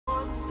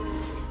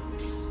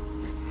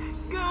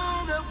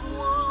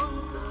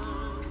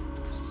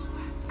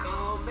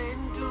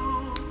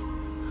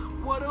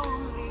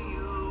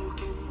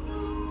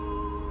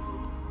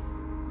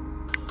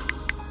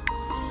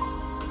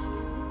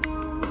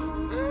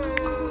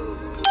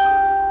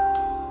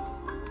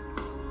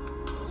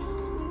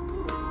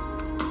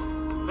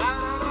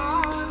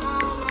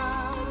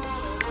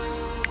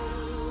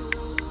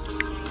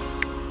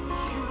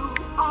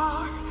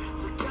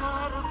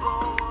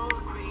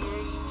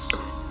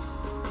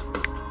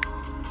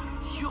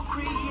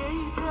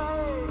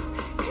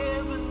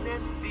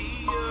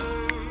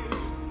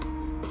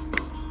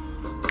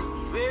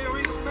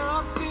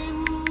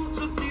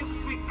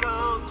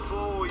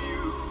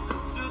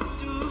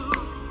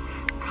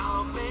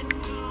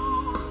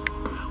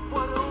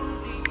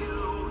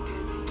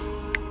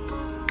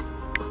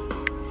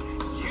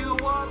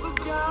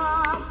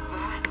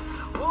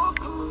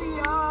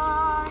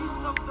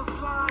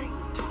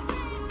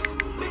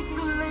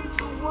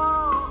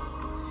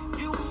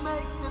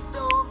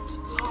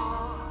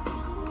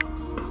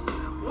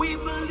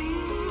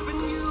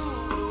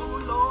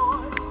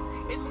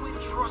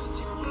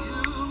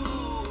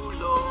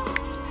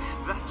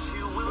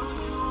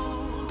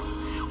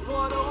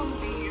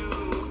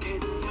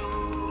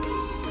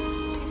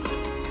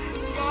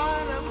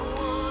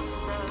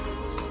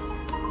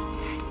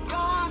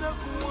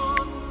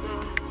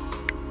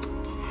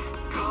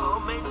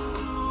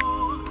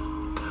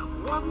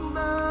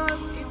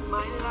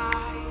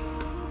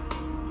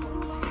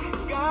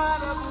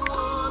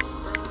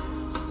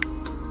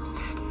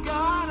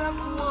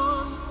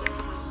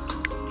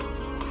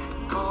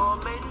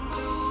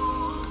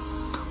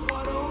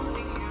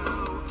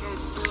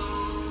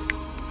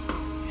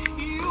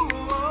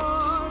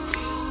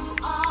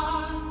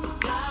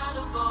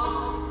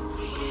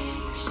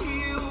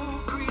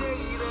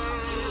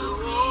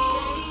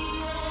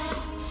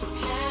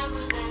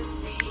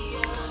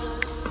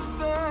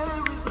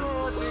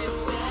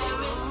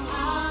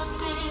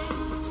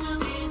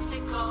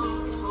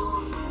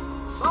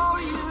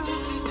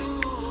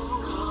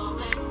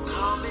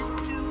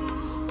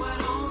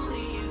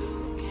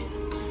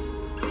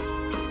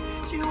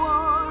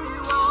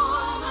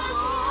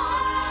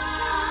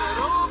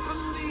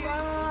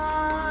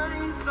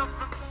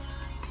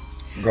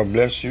God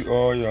bless you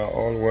all. You are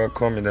all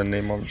welcome in the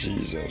name of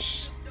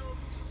Jesus.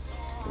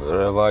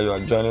 Wherever you are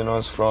joining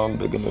us from,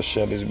 begin to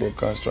share this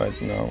broadcast right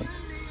now.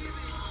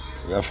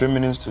 We have a few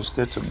minutes to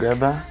stay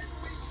together.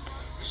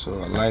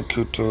 So I'd like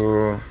you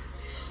to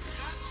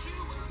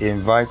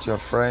invite your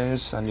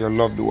friends and your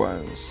loved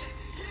ones.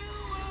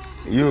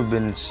 You've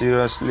been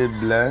seriously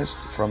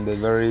blessed from the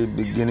very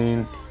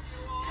beginning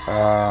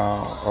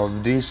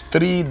of these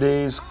 3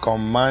 days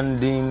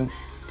commanding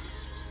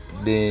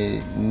the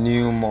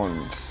new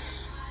month.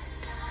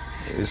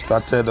 It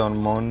started on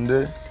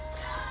Monday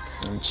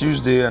and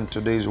Tuesday, and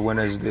today is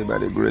Wednesday by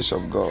the grace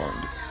of God.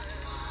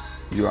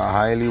 You are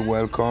highly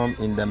welcome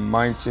in the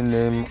mighty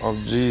name of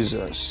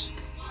Jesus.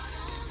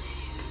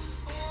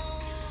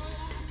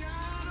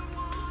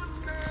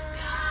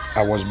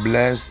 I was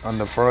blessed on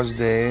the first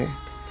day.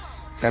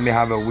 Let me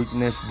have a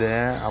witness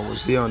there. I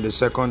was here on the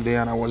second day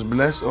and I was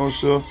blessed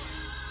also.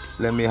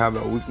 Let me have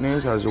a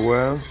witness as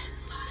well.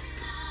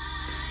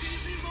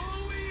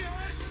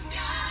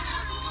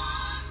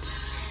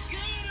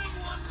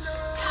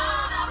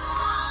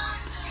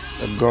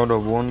 The God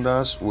of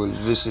wonders will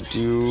visit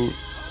you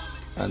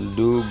and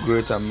do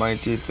great and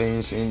mighty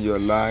things in your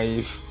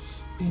life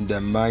in the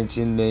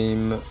mighty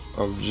name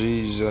of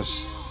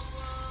Jesus.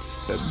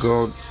 The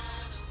God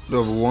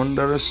of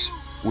wonders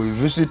will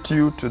visit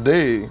you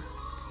today.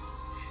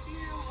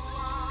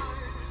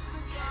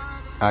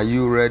 Are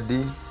you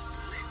ready?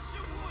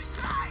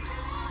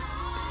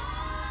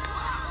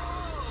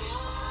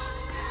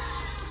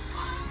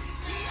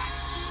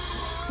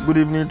 Good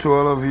evening to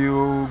all of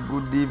you.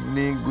 Good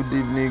evening, good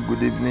evening,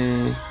 good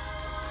evening.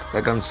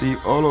 I can see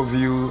all of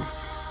you.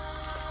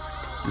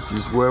 It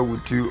is well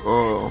with you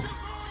all.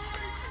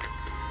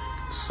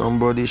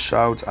 Somebody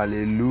shout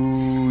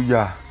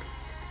hallelujah.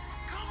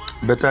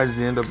 Better is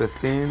the end of a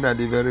thing than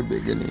the very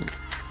beginning.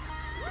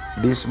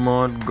 This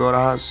month, God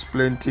has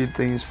plenty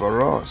things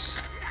for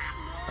us.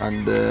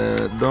 And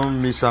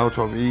don't miss out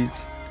of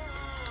it.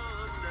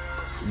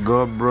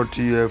 God brought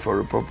you here for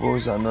a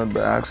purpose and not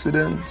by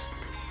accident.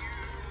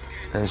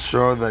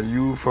 Ensure that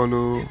you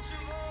follow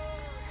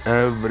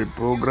every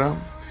program.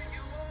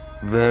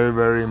 Very,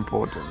 very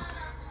important.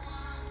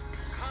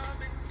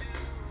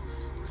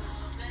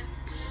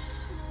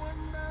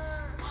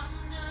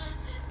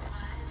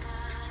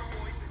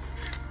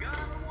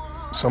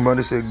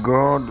 Somebody say,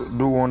 God,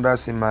 do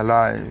wonders in my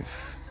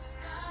life.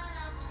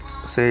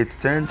 Say it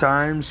 10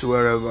 times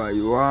wherever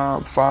you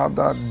are.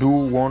 Father, do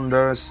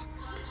wonders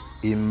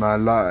in my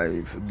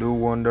life. Do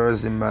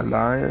wonders in my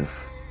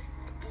life.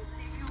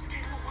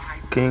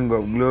 King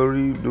of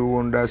glory, do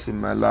wonders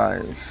in my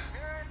life.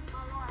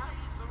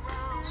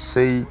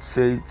 Say it,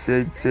 say it,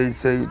 say it, say it,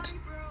 say it.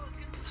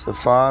 So,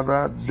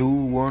 Father, do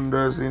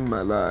wonders in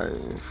my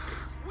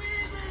life.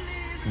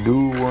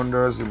 Do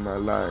wonders in my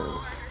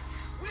life.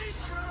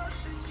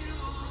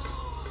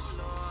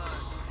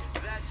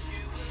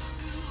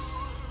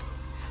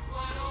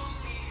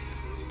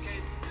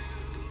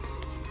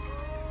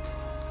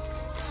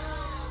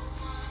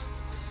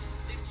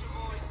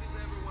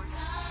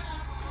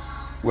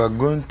 We're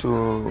going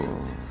to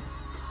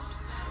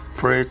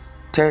pray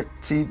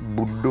 30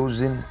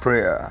 bulldozing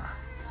prayer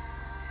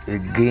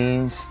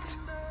against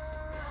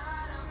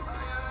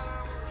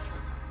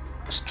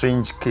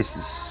strange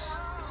cases,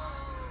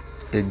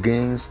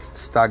 against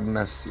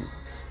stagnancy.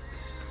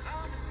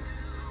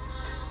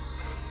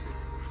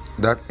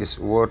 That is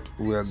what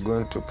we are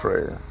going to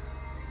pray.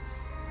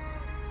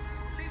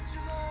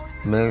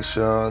 Make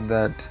sure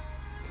that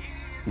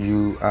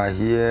you are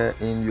here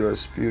in your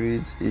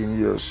spirit, in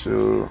your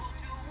soul.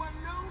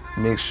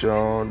 Make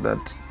sure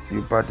that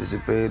you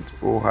participate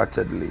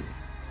wholeheartedly.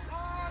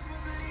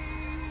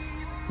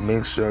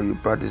 Make sure you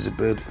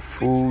participate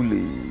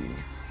fully.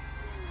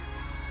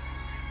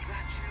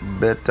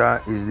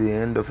 Better is the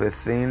end of a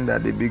thing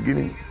than the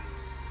beginning.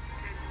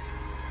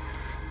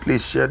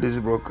 Please share this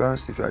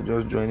broadcast. If you are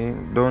just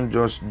joining, don't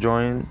just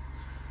join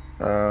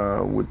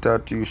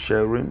without you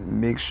sharing.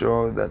 Make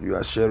sure that you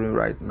are sharing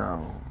right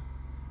now.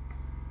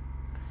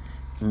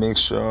 Make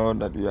sure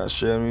that you are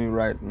sharing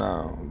right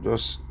now.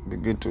 Just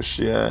begin to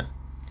share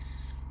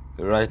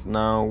right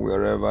now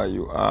wherever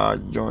you are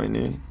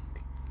joining.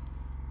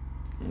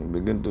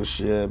 Begin to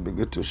share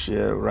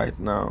right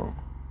now.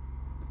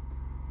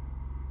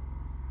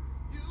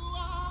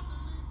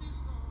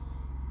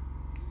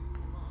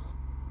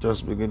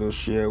 Just begin to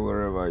share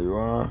wherever you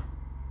are.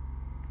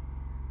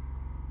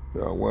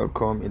 You are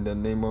welcome in the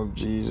name of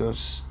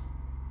Jesus.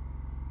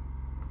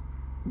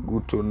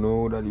 Good to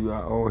know that you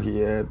are all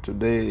here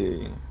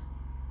today.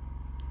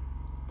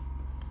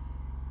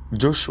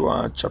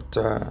 Joshua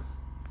chapter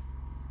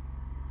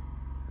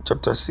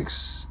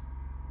 6.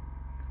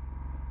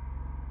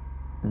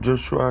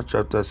 Joshua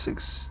chapter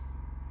 6.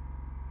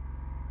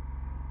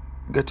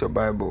 Get your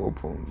Bible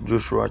open.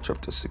 Joshua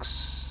chapter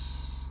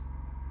 6.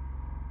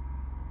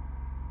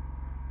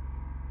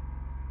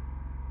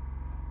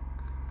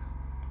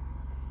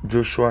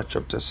 Joshua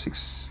chapter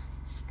 6.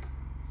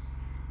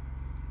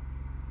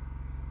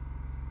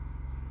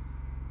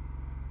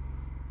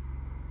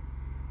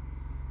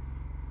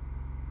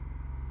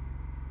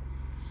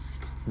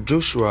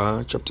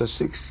 Joshua chapter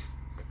 6.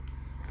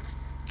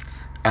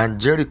 And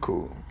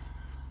Jericho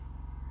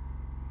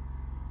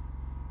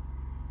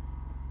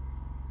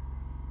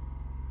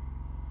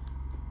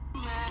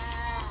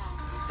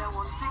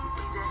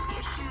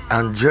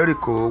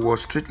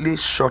was strictly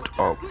shut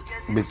up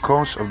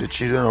because of the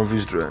children of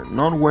Israel.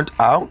 None went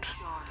out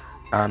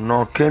and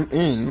none came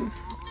in.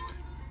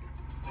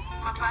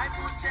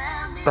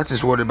 That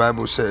is what the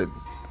Bible said.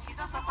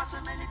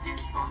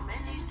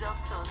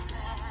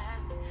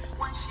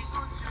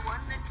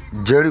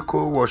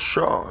 Jericho was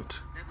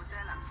shut,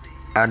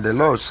 and the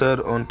Lord said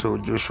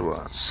unto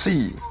Joshua,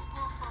 See,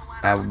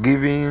 I have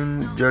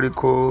given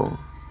Jericho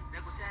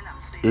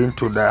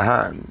into thy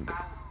hand,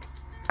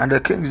 and the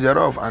kings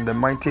thereof, and the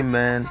mighty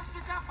men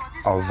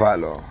of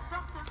valor.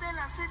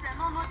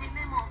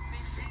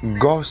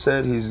 God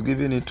said He's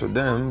giving it to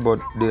them, but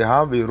they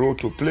have a role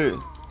to play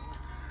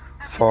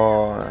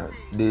for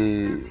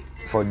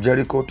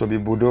Jericho to be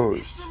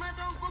bulldozed.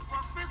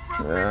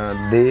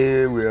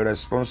 They were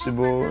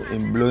responsible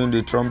in blowing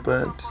the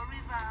trumpet.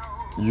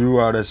 You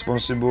are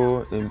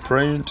responsible in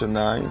praying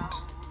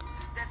tonight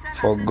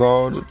for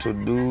God to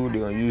do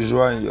the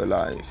unusual in your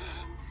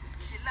life.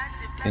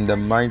 In the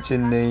mighty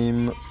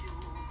name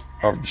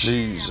of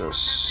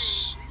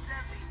Jesus.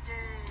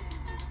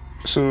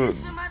 So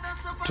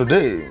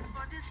today,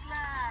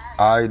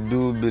 I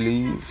do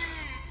believe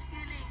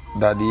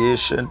that the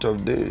Ancient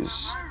of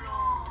Days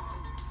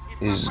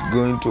is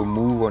going to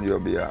move on your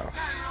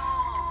behalf.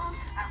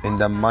 In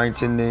the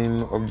mighty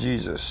name of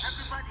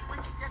Jesus.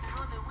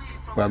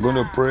 We are going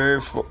to pray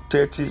for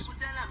 30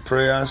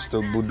 prayers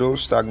to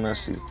bulldoze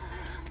stagnancy.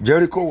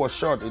 Jericho was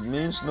shut. It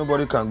means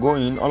nobody can go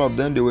in. All of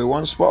them, they were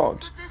one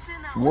spot.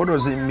 What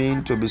does it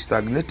mean to be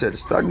stagnated?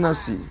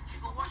 Stagnancy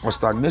or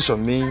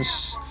stagnation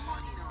means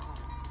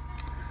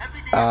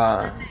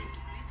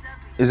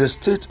is a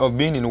state of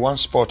being in one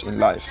spot in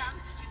life.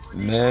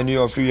 Many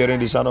of you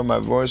hearing the sound of my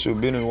voice, you've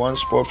been in one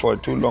spot for a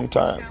too long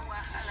time.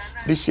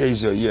 This year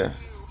is your year.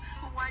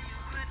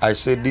 I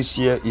said this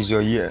year is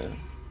your year.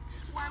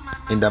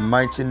 In the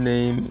mighty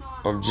name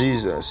of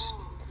Jesus.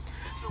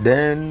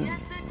 Then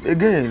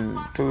again,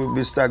 to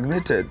be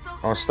stagnated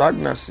or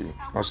stagnancy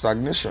or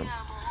stagnation,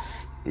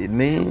 it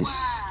means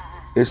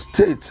a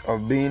state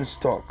of being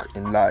stuck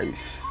in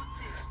life.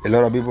 A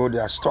lot of people, they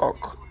are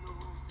stuck.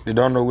 They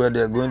don't know where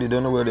they're going. They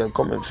don't know where they're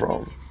coming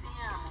from.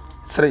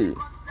 3,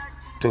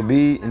 to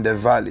be in the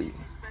valley.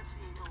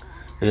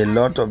 A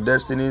lot of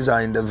destinies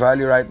are in the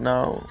valley right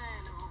now.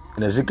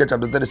 In Ezekiel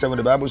chapter 37,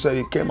 the Bible said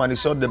He came and He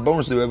saw the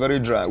bones, they were very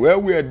dry. Where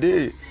were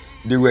they?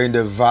 They were in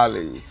the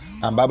valley.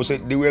 And the Bible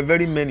said they were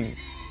very many.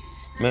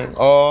 Man,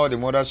 all the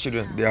mother's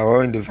children, they are all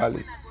in the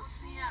valley.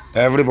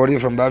 Everybody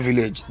from that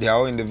village, they are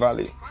all in the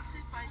valley.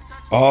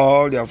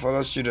 All their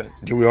father's children,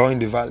 they were all in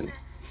the valley.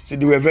 See,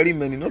 they were very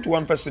many, not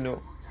one person,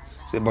 no.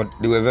 See, but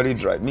they were very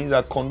dry. It means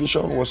that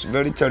condition was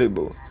very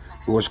terrible.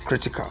 It was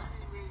critical.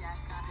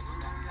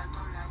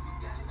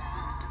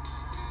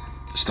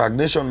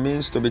 Stagnation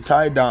means to be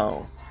tied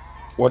down.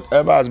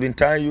 Whatever has been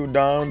tying you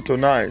down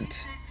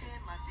tonight,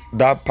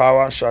 that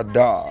power shall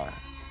die.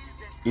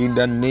 In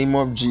the name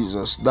of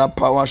Jesus, that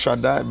power shall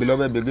die.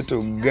 Beloved, begin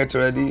to get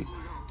ready.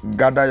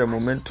 Gather your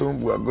momentum.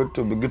 We are going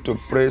to begin to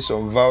pray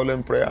some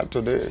violent prayer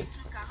today.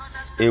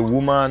 A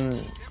woman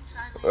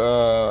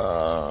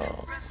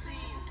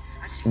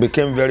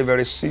became very,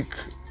 very sick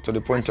to the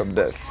point of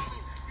death.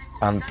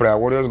 And prayer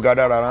warriors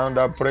gathered around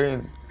her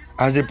praying.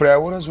 As the prayer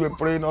warriors were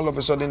praying, all of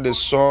a sudden they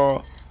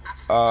saw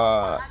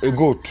a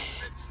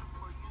goat.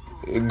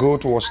 A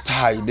goat was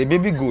tied. The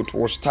baby goat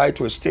was tied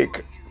to a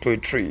stake, to a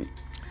tree.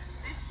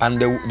 And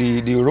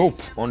the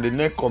rope on the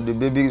neck of the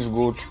baby's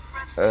goat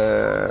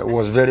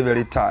was very,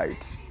 very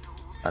tight.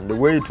 And the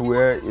way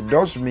it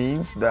does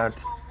means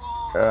that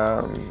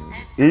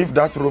if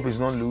that rope is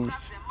not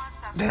loosed,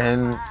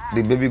 then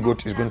the baby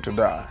goat is going to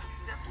die.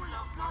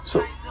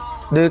 So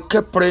they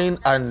kept praying,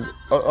 and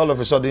all of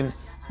a sudden,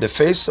 the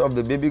face of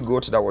the baby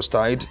goat that was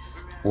tied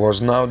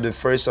was now the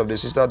face of the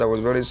sister that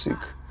was very sick.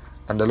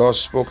 And the Lord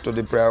spoke to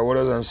the prayer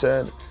warriors and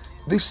said,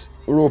 this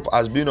rope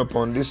has been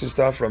upon this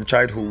sister from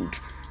childhood.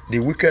 The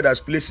wicked has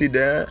placed it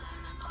there,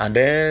 and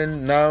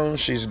then now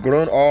she's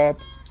grown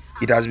up.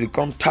 It has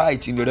become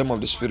tight in the realm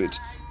of the spirit.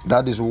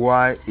 That is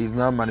why it's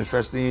now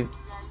manifesting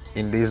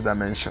in this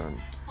dimension.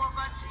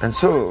 And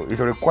so it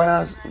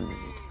requires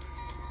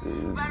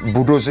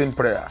bulldozing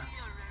prayer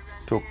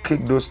to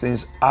kick those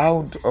things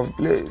out of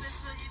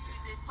place.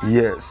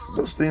 Yes,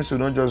 those things will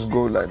not just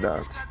go like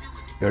that.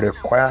 They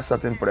require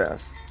certain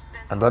prayers.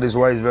 And that is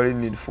why it's very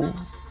needful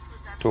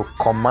to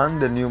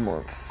command the new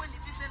month.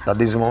 That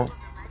this month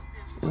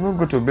is not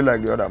going to be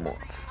like the other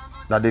month.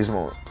 That this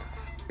month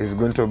is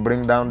going to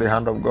bring down the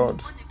hand of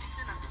God.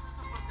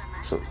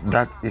 So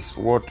that is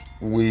what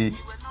we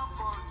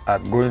are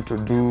going to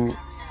do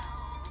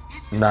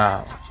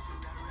now.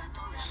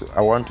 So I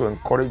want to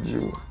encourage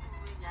you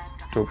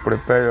to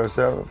prepare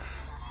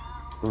yourself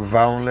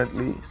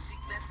violently.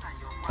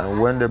 And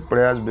when the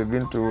prayers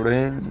begin to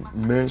rain,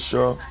 make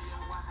sure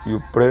you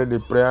pray the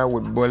prayer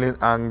with boiling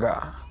anger,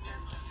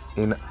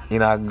 in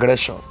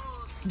aggression.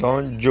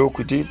 Don't joke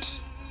with it.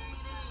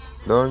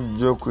 Don't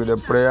joke with the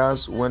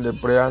prayers. When the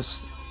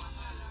prayers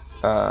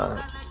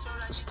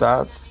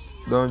start,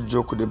 don't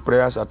joke with the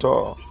prayers at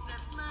all.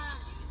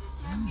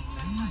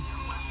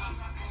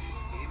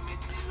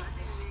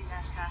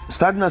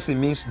 Stagnancy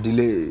means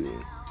delay.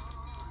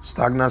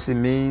 Stagnancy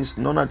means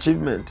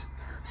non-achievement.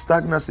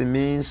 Stagnancy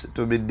means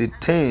to be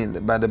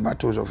detained by the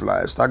battles of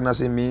life.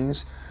 Stagnancy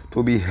means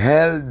to be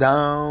held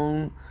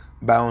down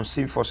by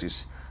unseen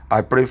forces.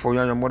 I pray for you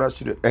and your mother's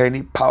children.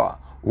 Any power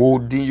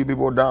holding you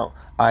people down,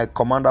 I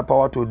command that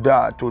power to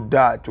die, to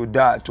die, to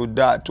die, to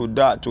die, to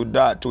die, to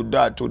die, to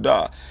die, to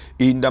die.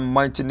 In the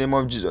mighty name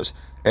of Jesus.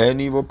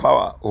 Any evil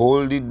power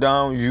holding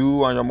down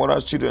you and your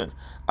mother's children,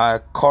 I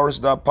curse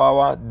that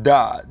power.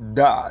 Die,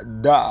 die,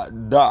 die,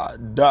 die,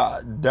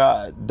 die,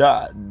 die,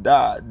 die,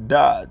 die,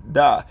 die,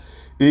 die.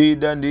 In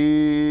the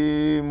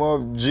name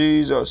of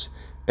Jesus.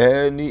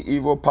 Any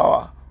evil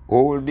power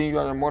holding you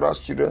and your mother's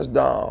children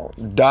down,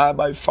 die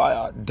by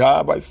fire,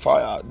 die by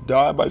fire,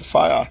 die by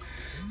fire.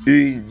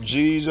 In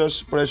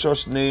Jesus'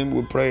 precious name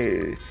we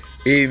pray.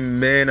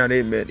 Amen and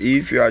amen.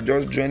 If you are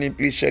just joining,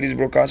 please share this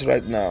broadcast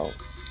right now.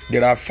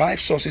 There are 5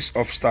 sources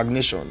of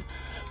stagnation.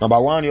 Number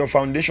 1, your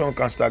foundation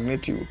can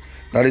stagnate you.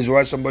 That is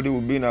why somebody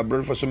will be in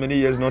abroad for so many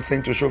years,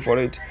 nothing to show for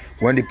it.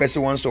 When the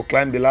person wants to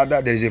climb the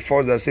ladder, there is a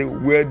force that says,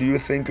 where do you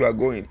think you are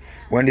going?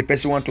 When the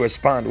person wants to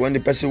expand, when the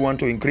person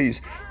wants to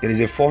increase, there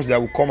is a force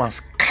that will come and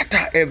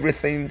scatter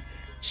everything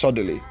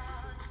suddenly.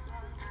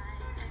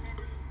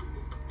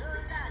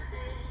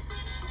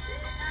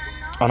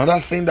 Another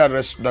thing that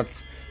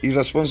is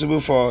responsible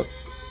for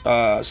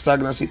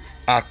stagnancy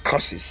are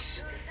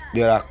curses.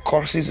 There are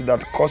curses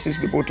that causes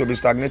people to be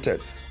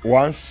stagnated.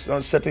 Once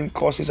certain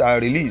curses are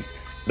released,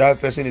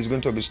 that person is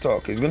going to be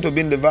stuck. He's going to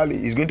be in the valley.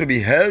 He's going to be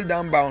held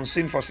down by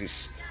unseen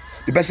forces.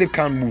 The person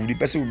can't move. The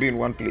person will be in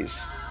one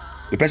place.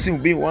 The person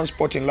will be in one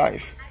spot in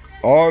life.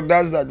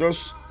 Others that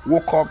just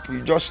woke up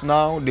just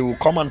now, they will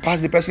come and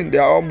pass the person. They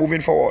are all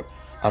moving forward.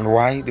 And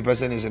why? The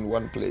person is in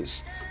one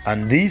place.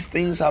 And these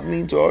things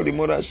happening to all the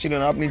mothers,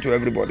 children, happening to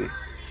everybody.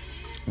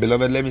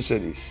 Beloved, let me say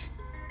this.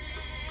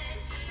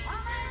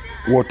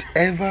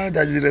 Whatever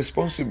that is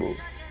responsible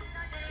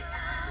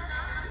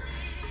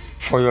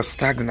for your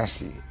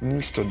stagnancy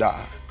needs to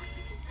die.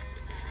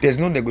 There's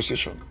no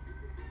negotiation.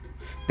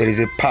 There is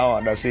a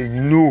power that says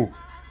no.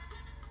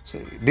 So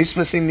this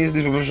person needs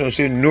this promotion.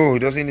 Say no, he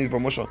doesn't need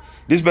promotion.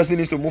 This person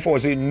needs to move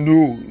forward. Say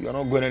no, you're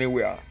not going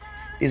anywhere.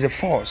 It's a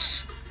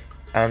force.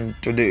 And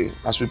today,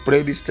 as we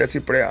pray these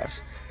 30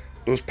 prayers,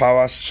 those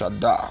powers shall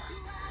die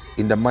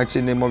in the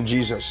mighty name of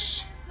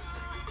Jesus.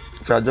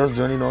 If you are just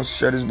joining us,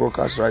 share this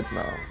broadcast right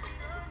now.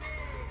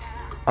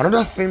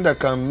 Another thing that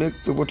can make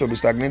people to be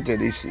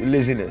stagnated is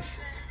laziness.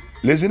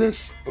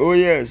 Laziness? Oh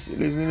yes,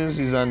 laziness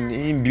is an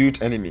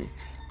inbuilt enemy.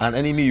 An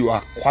enemy you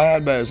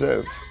acquired by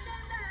yourself.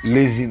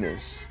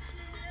 Laziness.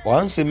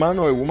 Once a man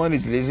or a woman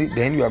is lazy,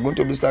 then you are going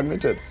to be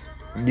stagnated.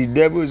 The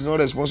devil is not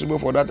responsible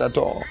for that at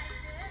all.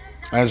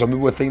 And some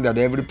people think that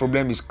every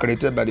problem is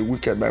created by the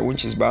wicked, by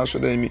witches, by also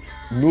the enemy.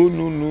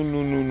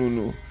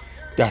 No.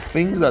 There are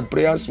things that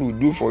prayers will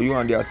do for you,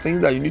 and there are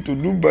things that you need to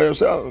do by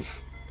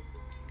yourself.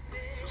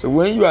 So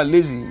when you are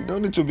lazy, you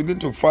don't need to begin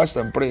to fast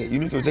and pray. You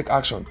need to take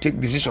action, take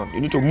decision.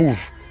 You need to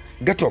move.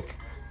 Get up,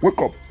 wake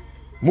up,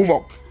 move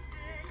up.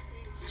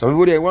 Some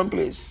people, they are in one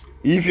place.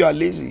 If you are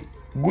lazy,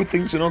 good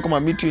things will not come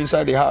and meet you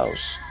inside the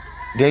house.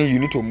 Then you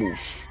need to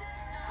move.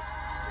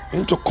 You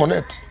need to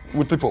connect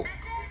with people.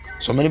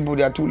 So many people,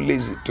 they are too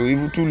lazy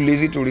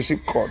to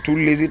receive call, too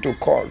lazy to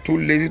call, too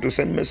lazy to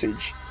send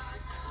message.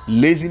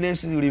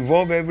 Laziness will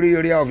revolve every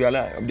area of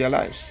their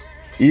lives,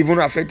 even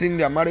affecting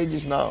their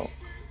marriages now.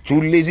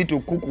 Too lazy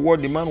to cook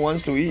what the man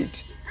wants to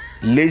eat.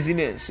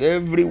 Laziness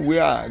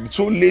everywhere.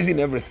 So lazy in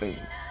everything.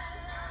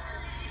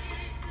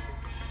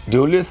 The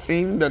only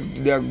thing that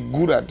they are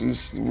good at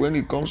is when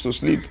it comes to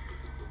sleep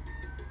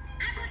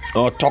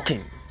or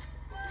talking.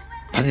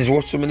 That is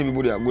what so many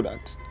people they are good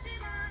at.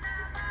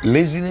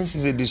 Laziness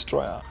is a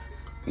destroyer.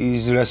 It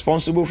is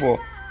responsible for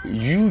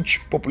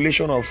huge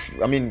population of,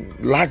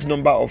 large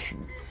number of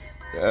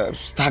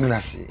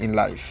stagnancy in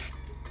life.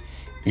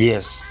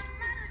 Yes.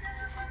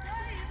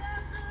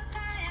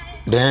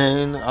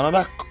 Then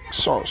another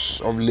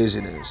source of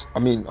laziness,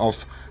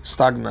 of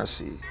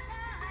stagnancy,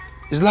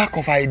 is lack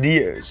of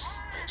ideas.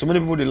 So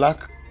many people, they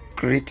lack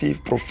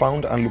creative,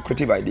 profound, and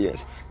lucrative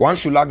ideas.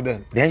 Once you lack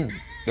them, then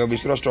there will be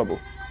serious trouble.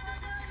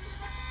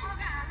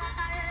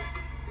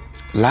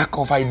 Lack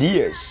of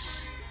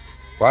ideas.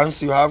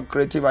 Once you have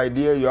creative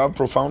ideas, you have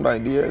profound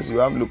ideas, you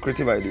have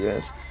lucrative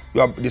ideas,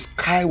 the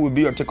sky will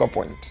be your take-up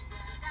point.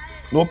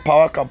 No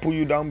power can pull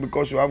you down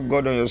because you have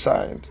God on your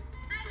side.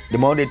 The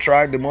more they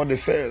try, the more they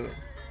fail.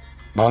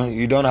 But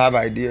you don't have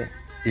idea.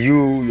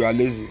 You are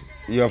lazy.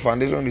 Your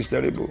foundation is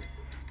terrible.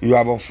 You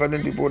have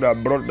offended people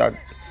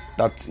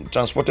that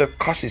transported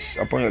curses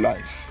upon your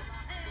life.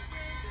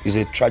 It's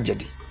a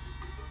tragedy.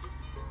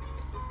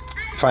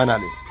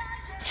 Finally,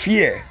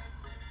 fear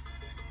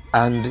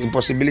and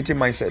impossibility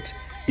mindset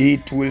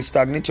it will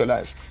stagnate your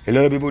life. A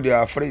lot of people, they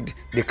are afraid.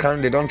 They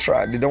don't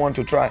try. They don't want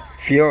to try.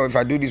 Fear of, if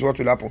I do this, what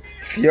will happen?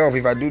 Fear of,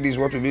 if I do this,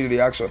 what will be the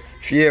reaction?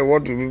 Fear,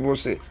 what do people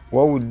say?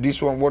 What would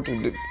this one, what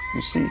would they,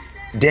 you see?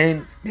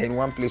 Then they're in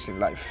one place in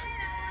life.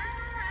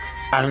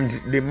 And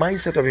the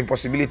mindset of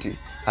impossibility,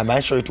 am I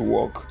sure it will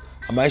work?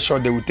 Am I sure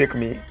they will take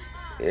me?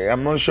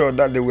 I'm not sure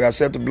that they will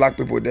accept black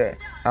people there.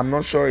 I'm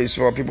not sure it's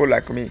for people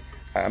like me.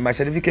 My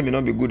certificate may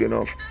not be good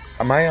enough.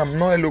 I'm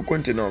not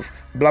eloquent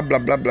enough. Blah, blah,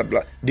 blah, blah,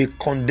 blah. They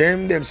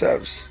condemn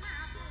themselves.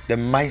 The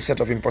mindset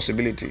of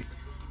impossibility.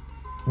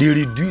 They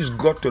reduce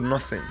God to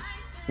nothing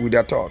with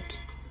their thought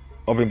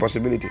of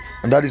impossibility.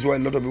 And that is why a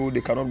lot of people,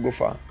 they cannot go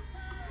far.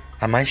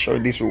 Am I sure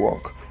this will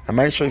work? Am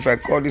I sure if I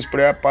call this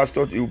prayer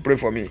pastor, he will pray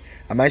for me?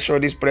 Am I sure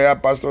this prayer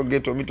pastor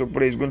get to me to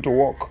pray is going to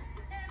work?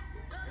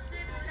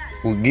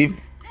 We'll give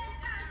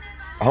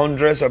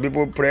hundreds of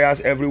people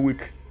prayers every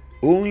week.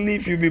 Only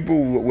few people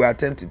will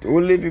attempt it.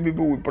 Only few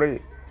people will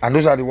pray. And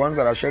those are the ones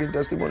that are sharing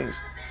testimonies.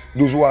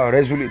 Those who are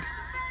resolute.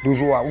 Those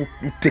who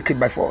take it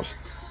by force.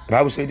 The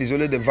Bible says it is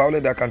only the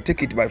violent that can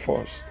take it by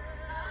force.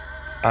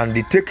 And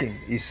the taking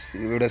is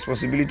the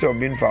responsibility of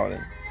being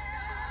violent.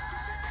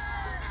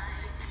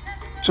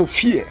 So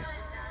fear.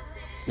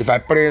 If I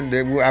pray,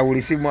 I will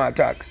receive more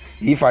attack.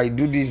 If I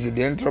do this,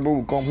 then trouble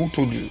will come. Who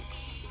told you?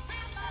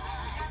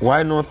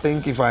 Why not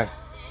think if I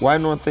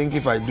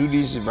do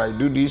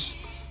this,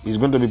 it's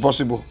going to be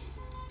possible?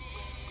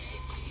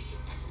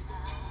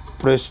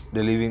 Praise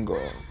the living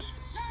God.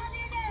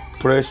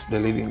 Praise the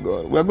living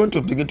God. We are going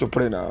to begin to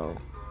pray now.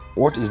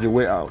 What is the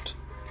way out?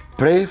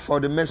 Pray for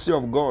the mercy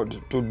of God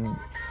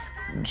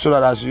so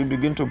that as you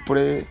begin to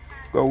pray,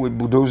 God will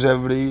bulldoze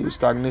every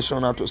stagnancy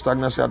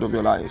out of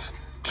your life.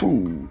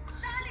 2,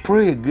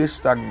 pray against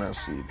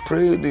stagnancy.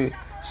 Pray the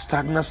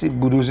stagnancy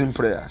bulldozing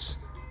prayers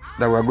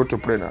that we are going to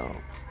pray now.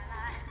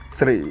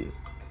 3,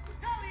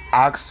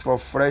 ask for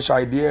fresh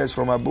ideas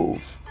from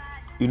above.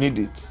 You need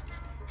it.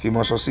 If you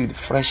must succeed,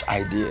 fresh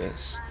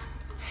ideas.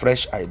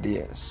 Fresh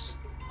ideas.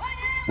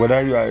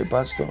 Whether you are a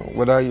pastor,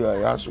 whether you are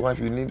a housewife,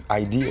 you need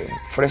ideas,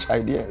 fresh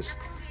ideas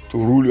to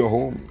rule your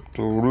home,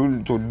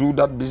 to do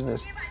that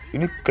business. You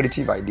need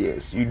creative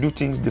ideas. You do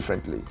things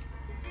differently.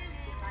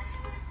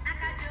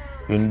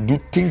 You do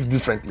things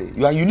differently.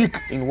 You are unique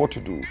in what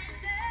you do.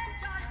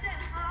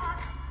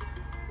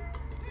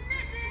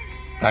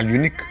 You are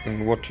unique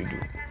in what you do.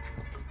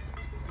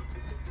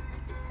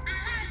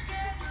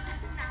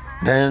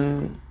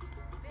 Then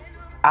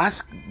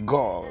ask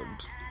God.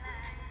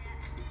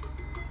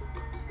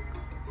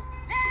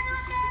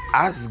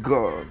 Ask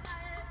God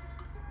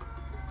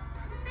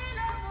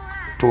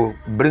to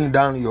bring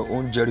down your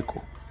own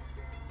Jericho.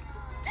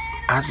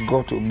 Ask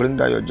God to bring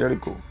down your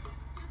Jericho.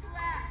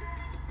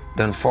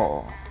 Then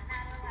 4,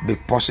 be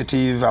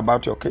positive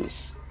about your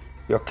case.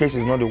 Your case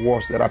is not the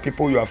worst. There are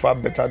people you are far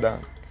better than.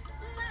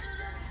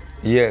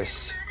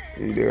 Yes,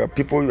 there are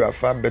people you are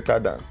far better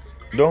than.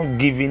 Don't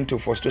give in to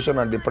frustration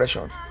and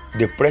depression.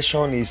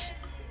 Depression is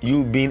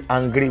you being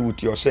angry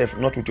with yourself,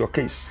 not with your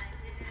case.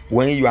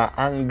 When you are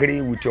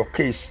angry with your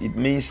case, it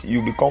means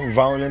you become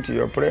violent in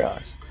your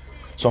prayers.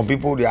 Some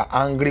people, they are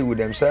angry with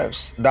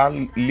themselves. That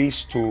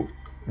leads to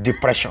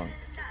depression.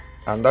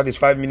 And that is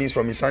 5 minutes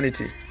from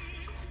insanity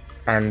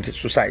and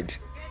suicide.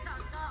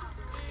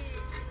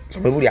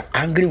 Some people, they are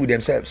angry with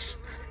themselves.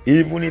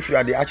 Even if you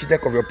are the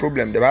architect of your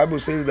problem, the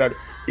Bible says that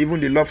even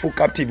the lawful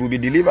captive will be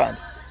delivered.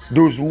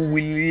 Those who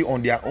will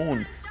on their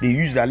own, they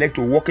use their leg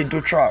to walk into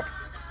a trap.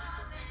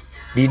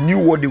 They knew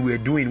what they were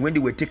doing when they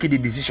were taking the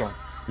decision.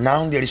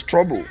 Now there is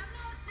trouble.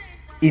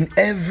 In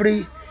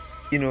every,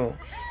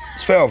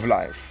 sphere of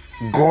life,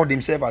 God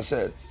himself has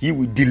said he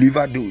will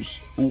deliver those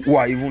who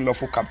are even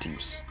lawful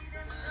captives.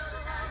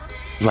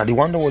 You are the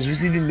one that was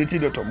visiting the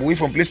doctor, moving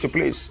from place to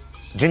place,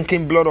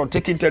 drinking blood or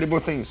taking terrible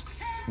things.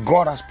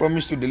 God has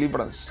promised you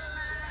deliverance.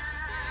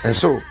 And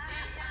so,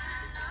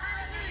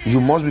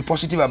 you must be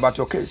positive about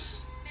your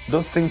case.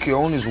 Don't think your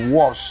own is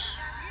worse.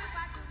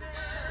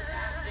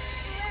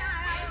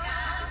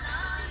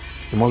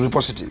 You must be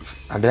positive.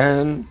 And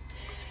then,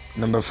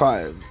 number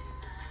 5,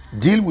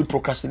 deal with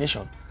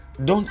procrastination.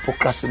 Don't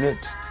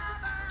procrastinate.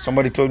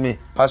 Somebody told me,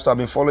 Pastor, I've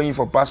been following you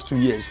for past 2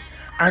 years.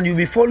 And you'll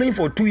be following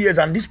for 2 years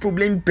and this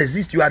problem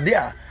persists. You are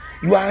there.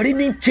 You are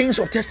reading chains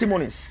of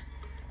testimonies.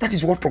 That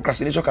is what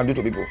procrastination can do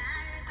to people.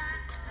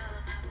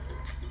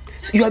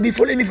 So you have been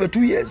following me for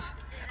 2 years.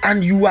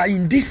 And you are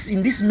in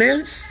this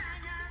mess.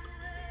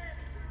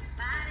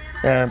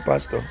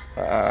 Pastor,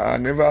 I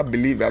never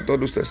believed that all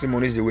those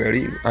testimonies, they were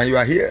real. And you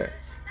are here.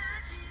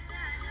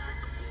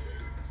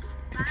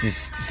 It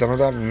is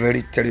another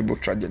very terrible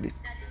tragedy.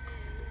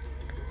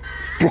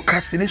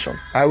 Procrastination.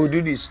 I will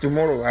do this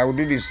tomorrow. I will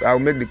do this. I will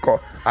make the call.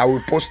 I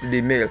will post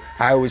the mail.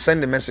 I will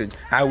send the message.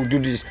 I will do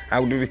this. I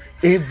will do this.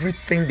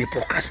 Everything they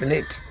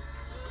procrastinate.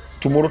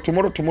 Tomorrow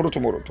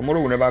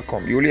will never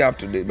come. You only have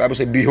today. The Bible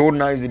says, behold,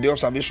 now is the day of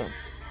salvation.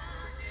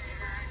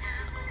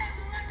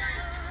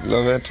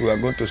 Beloved, we are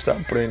going to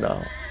start praying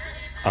now.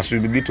 As we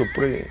begin to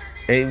pray,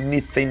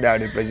 anything that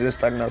represents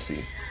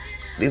stagnancy,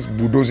 this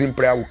bulldozing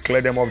prayer will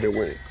clear them off the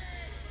way.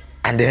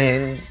 And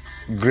then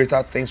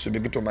greater things to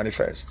begin to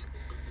manifest.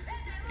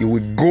 You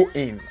will go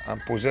in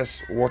and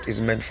possess what is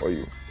meant for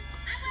you.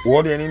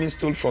 What the enemy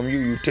stole from you,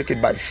 you take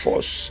it by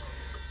force.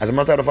 As a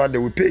matter of fact, they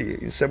will pay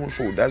in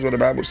sevenfold. That's what the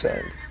Bible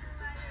said.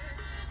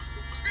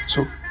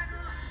 So,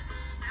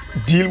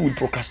 deal with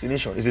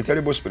procrastination. It's a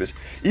terrible spirit.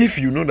 If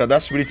you know that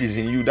that spirit is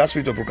in you, that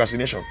spirit of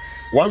procrastination,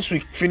 once we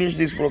finish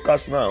this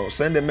broadcast now,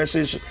 send a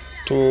message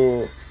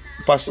to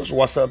Pastor's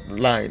WhatsApp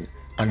line,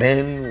 and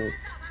then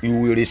you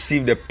will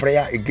receive the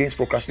prayer against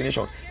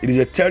procrastination. It is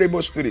a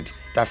terrible spirit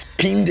that's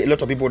pinned a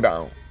lot of people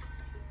down.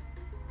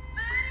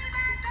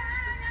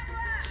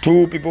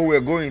 2 people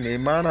were going, a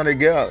man and a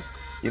girl,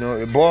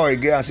 a boy, a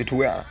girl, as it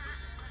were.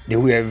 They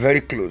were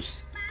very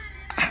close.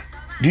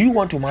 Do you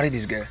want to marry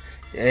this girl?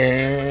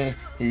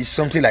 It's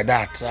something like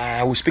that.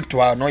 I will speak to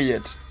her, not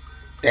yet.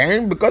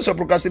 Then, because of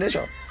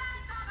procrastination,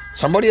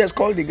 somebody has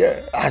called the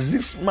girl. Has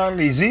this man,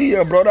 is he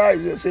your brother?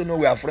 He say, no,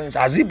 we are friends.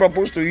 Has he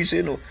proposed to you?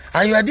 Say no.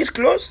 And you are this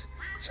close?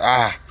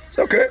 It's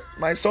okay.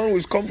 My son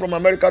will come from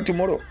America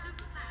tomorrow.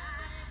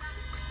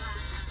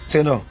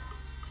 Say no.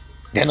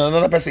 Then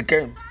another person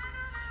came.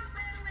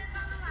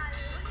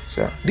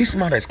 So, this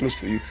man that is close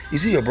to you,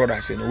 is he your brother? I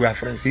say no, we are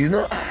friends. He's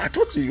not. I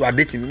thought you are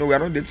dating. No, we are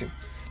not dating.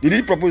 Did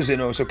he propose? Say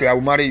no, it's okay, I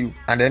will marry you.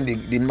 And then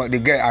the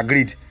guy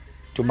agreed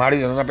to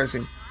marry another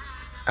person.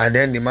 And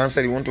then the man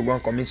said he want to go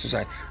and commit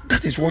suicide.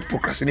 That is what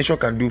procrastination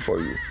can do for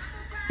you.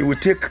 It will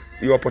take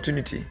your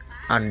opportunity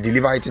and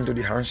deliver it into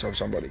the hands of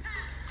somebody.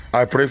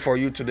 I pray for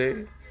you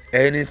today.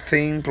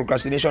 Anything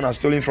procrastination has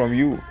stolen from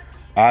you,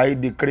 I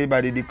decree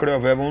by the decree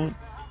of heaven,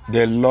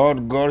 the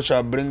Lord God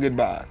shall bring it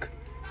back.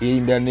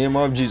 In the name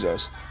of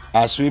Jesus.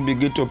 As we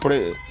begin to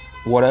pray,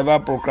 whatever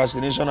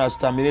procrastination has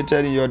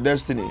terminated in your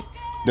destiny,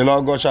 the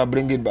Lord God shall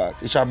bring it back.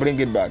 He shall bring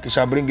it back. He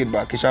shall bring it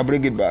back. He shall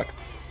bring it back.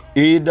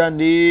 In the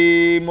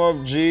name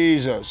of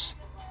Jesus,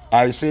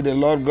 I say the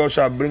Lord God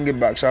shall bring it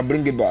back. Shall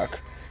bring it back.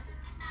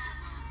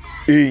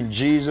 In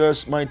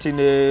Jesus' mighty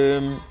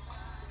name,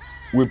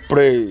 we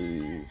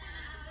pray.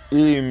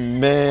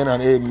 Amen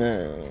and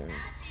amen.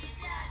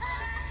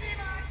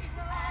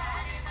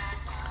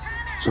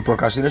 So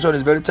procrastination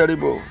is very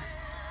terrible.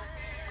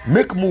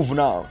 Make move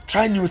now.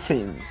 Try new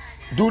thing.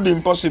 Do the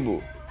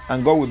impossible,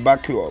 and God will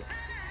back you up.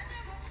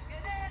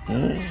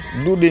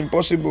 Do the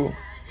impossible,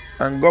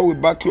 and God will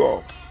back you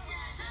up.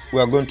 We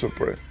are going to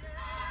pray.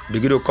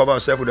 Begin to cover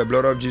yourself with the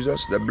blood of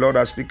Jesus. The blood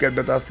that speaketh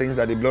better things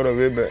than the blood of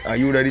Abel. Are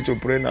you ready to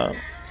pray now?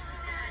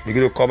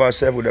 Begin to cover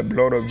yourself with the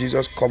blood of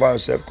Jesus. Cover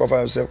yourself,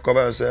 cover yourself,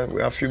 cover yourself.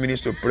 We have a few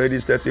minutes to pray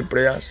these 30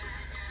 prayers.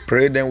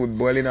 Pray them with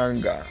boiling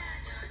anger.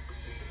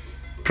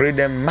 Pray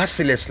them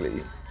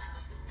mercilessly.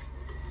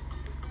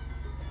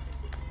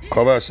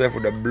 Cover yourself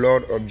with the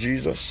blood of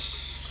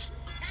Jesus.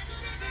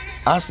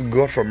 Ask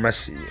God for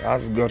mercy.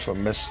 Ask God for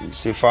mercy.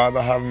 Say,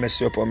 Father, have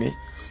mercy upon me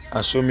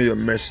and show me your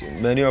mercy.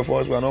 Many of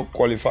us were not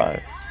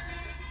qualified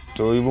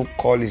to even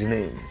call his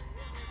name.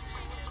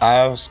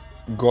 Ask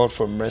God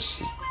for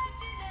mercy.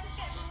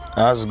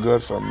 Ask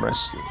God for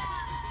mercy.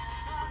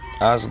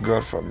 Ask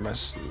God for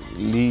mercy.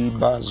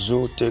 Liba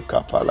zote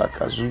kapala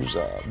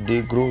kazuza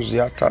de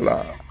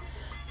groziatala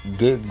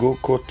gego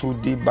kotu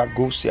di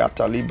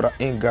bagosiata libra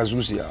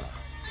engazuzia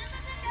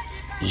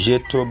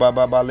jeto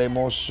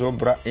bababalemo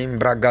sobra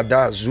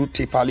imbragada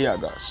zuti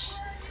paliagas.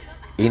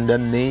 In the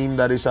name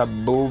that is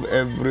above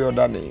every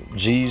other name,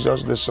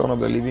 Jesus, the Son of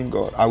the living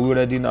God. Are we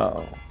ready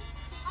now?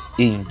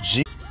 In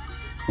Jesus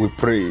we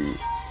pray.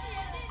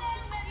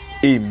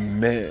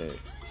 Amen.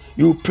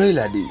 You pray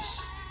like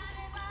this.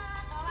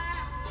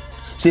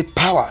 Say,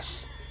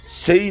 powers,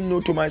 say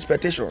no to my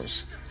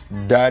expectations.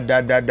 Da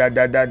da da da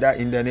da da da.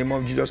 In the name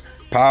of Jesus.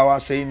 Power,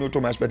 say no to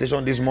my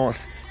expectation this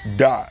month.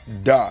 Da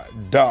da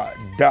da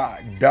da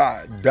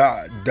da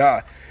da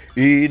da.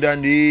 In the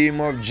name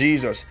of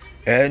Jesus.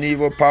 Any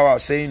evil power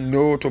saying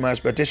no to my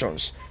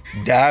expectations,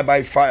 die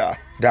by fire,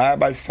 die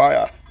by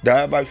fire,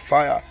 die by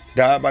fire,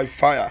 die by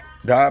fire,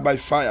 die by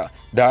fire,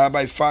 die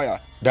by fire,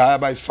 die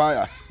by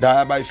fire,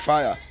 die by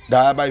fire,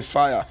 die by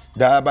fire,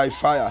 die by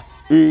fire.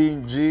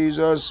 In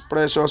Jesus'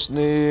 precious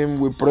name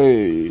we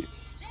pray.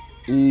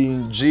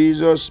 In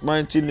Jesus'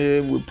 mighty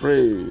name we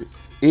pray.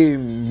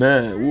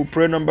 Amen. We'll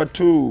pray number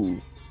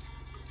 2.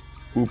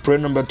 We'll pray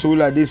number 2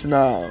 like this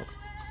now.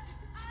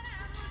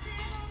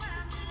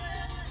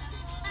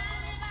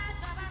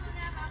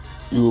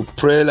 You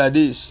pray like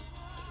this.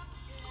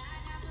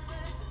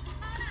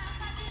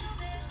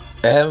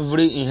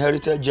 Every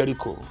inherited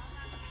Jericho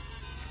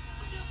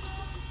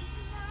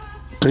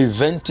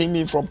preventing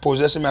me from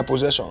possessing my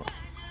possession,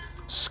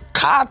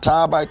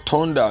 scatter by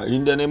thunder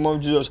in the name of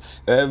Jesus.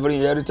 Every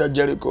inherited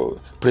Jericho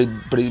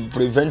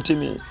preventing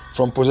me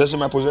from possessing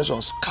my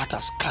possession,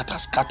 scatter, scatter,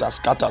 scatter,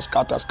 scatter,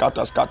 scatter,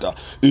 scatter, scatter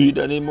in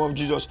the name of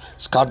Jesus.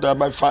 Scatter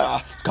by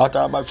fire,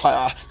 scatter by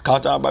fire,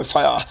 scatter by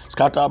fire,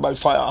 scatter by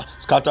fire,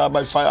 scatter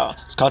by fire,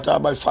 scatter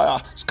by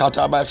fire,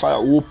 scatter by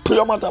fire. We pray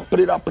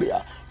that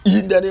prayer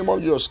in the name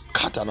of Jesus.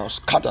 Scatter us,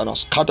 scatter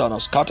us, scatter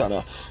us, scatter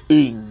us.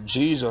 In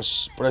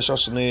Jesus'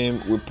 precious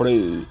name we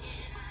pray.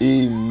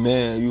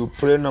 Amen. You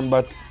pray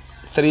number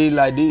 3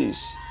 like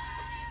this.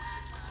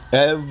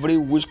 Every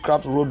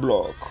witchcraft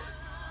roadblock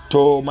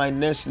to my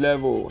next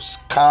level,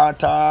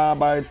 scatter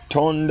by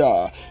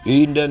thunder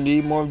in the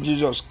name of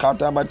Jesus.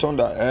 Scatter by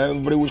thunder.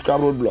 Every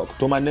witchcraft roadblock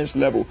to my next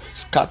level,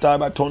 scatter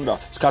by thunder,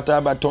 scatter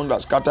by thunder,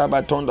 scatter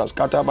by thunder,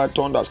 scatter by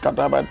thunder,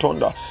 scatter by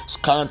thunder,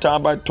 scatter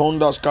by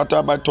thunder,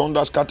 scatter by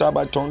thunder, scatter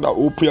by thunder.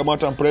 Open your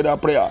mouth and pray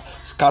that prayer.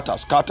 Scatter,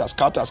 scatter,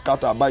 scatter,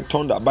 scatter by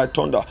thunder, by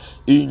thunder.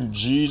 In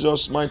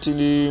Jesus' mighty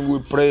name we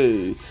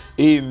pray.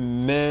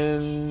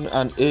 Amen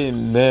and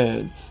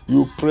amen.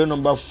 You pray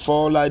number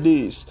 4 like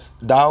this.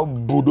 Thou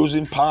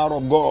bulldozing power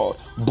of God,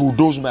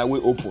 bulldoze my way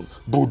open,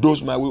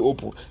 bulldoze my way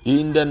open.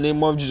 In the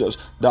name of Jesus,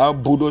 thou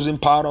bulldozing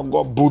power of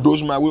God,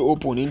 bulldoze my way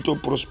open into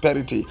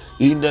prosperity.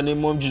 In the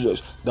name of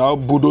Jesus, thou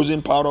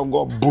bulldozing power of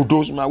God,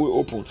 bulldoze my way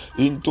open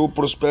into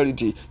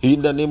prosperity.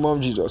 In the name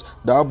of Jesus,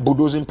 thou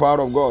bulldozing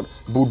power of God,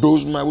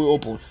 bulldoze my way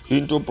open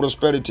into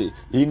prosperity.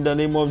 In the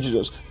name of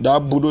Jesus, thou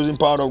bulldozing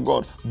power of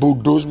God,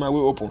 bulldoze my way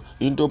open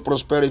into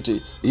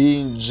prosperity.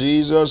 In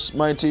Jesus'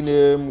 mighty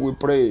name we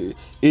pray.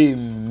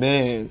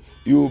 Amen.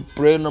 You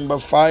pray number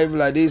 5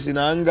 like this in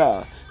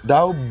anger.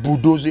 Thou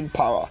bulldozing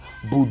power,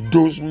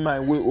 bulldoze my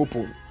way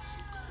open.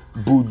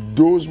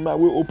 Bulldoze my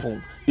way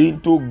open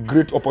into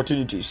great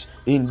opportunities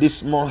in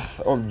this month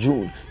of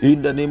June.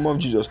 In the name of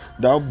Jesus,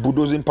 thou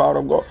bulldozing power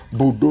of God,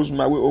 bulldoze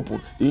my way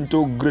open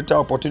into greater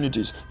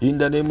opportunities. In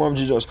the name of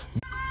Jesus.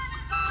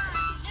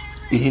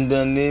 In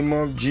the name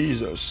of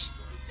Jesus.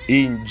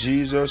 In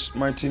Jesus'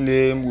 mighty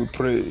name we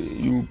pray.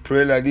 You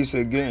pray like this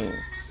again.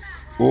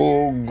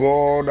 Oh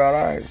God,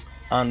 arise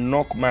and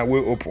knock my way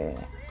open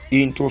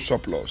into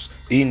surplus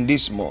in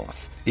this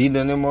month. In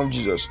the name of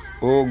Jesus.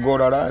 Oh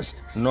God, arise,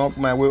 knock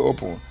my way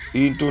open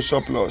into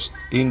surplus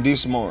in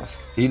this month.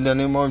 In the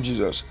name of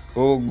Jesus.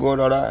 Oh God,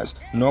 arise,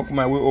 knock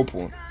my way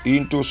open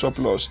into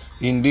surplus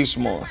in this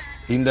month.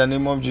 In the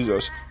name of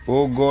Jesus.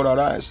 Oh God,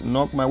 arise,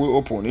 knock my way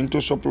open into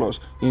surplus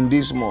in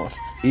this month.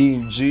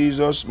 In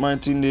Jesus'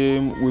 mighty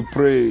name we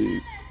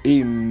pray.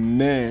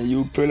 Amen.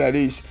 You pray like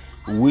this.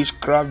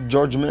 Witchcraft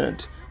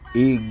judgment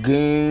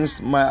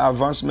against my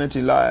advancement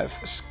in life,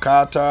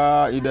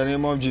 scatter in the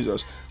name of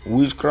Jesus.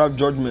 Witchcraft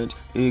judgment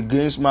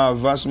against my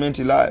advancement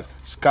in life,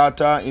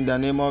 scatter in the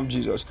name of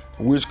Jesus.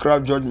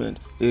 Witchcraft judgment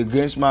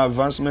against my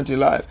advancement in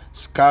life,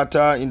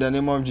 scatter in the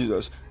name of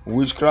Jesus.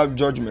 Witchcraft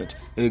judgment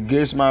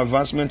against my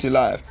advancement in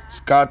life,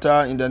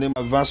 scatter in the name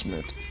of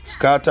advancement,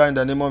 scatter in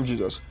the name of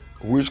Jesus.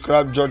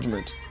 Witchcraft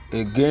judgment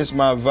against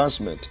my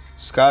advancement,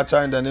 scatter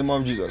in the name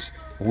of Jesus.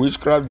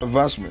 Witchcraft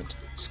advancement,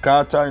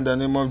 scatter in the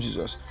name of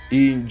Jesus.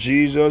 In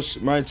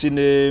Jesus' mighty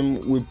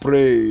name we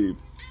pray.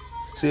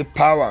 Say,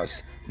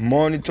 powers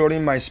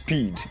monitoring my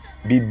speed,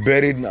 be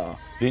buried now.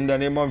 In the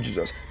name of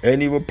Jesus.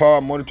 Any evil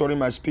power monitoring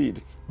my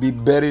speed, be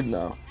buried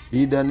now.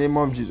 In the name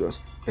of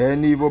Jesus.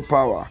 Any evil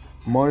power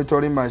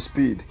monitoring my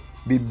speed,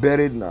 be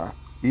buried now.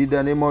 In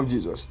the name of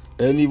Jesus.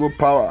 Any evil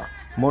power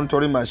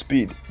monitoring my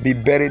speed, be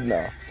buried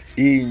now.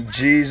 In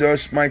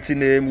Jesus' mighty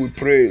name we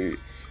pray.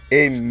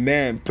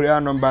 Amen. Prayer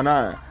number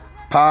 9.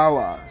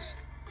 Powers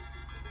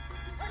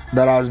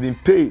that has been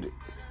paid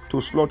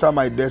to slaughter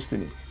my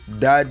destiny,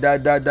 die, die,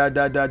 die, die,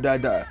 die, die, die,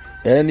 die.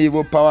 Any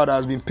evil power that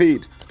has been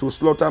paid to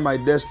slaughter my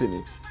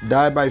destiny,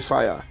 die by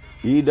fire.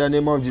 In the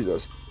name of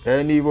Jesus.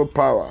 Any evil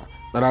power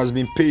that has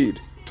been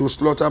paid to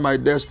slaughter my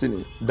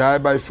destiny, die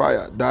by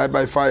fire, die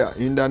by fire.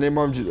 In the name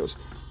of Jesus.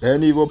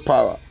 Any evil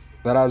power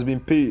that has been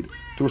paid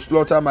to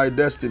slaughter my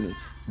destiny,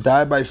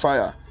 die by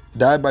fire,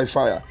 die by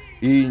fire.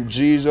 In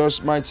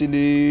Jesus' mighty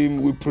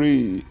name we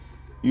pray.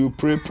 You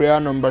pray prayer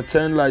number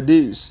 10 like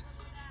this.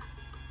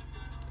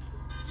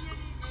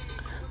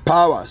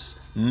 Powers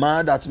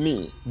mad at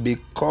me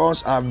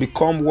because I've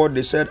become what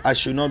they said I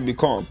should not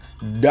become.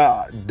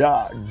 Da,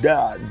 da,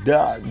 da,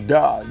 da,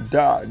 da,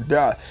 da,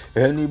 da.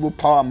 Any evil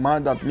power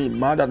mad at me,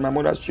 mad at my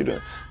mother's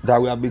children, that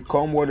we have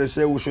become what they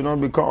say we should not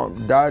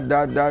become. Da,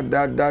 da, da,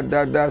 da, da,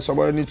 da, da.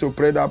 Somebody needs to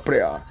pray that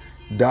prayer.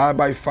 Die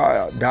by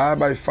fire, die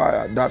by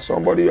fire. That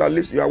somebody you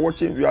are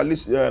watching, you are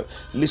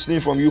listening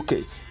from UK.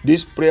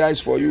 This prayer is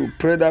for you.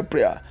 Pray that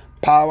prayer.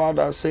 Power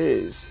that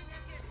says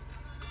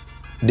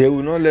they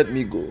will not let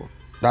me go,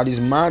 that is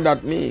mad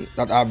at me,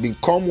 that I've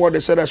become what they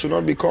said I should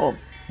not become.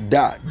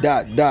 Da,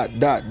 da, da,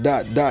 da,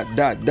 da, da,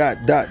 da, da,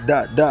 da,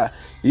 da, da.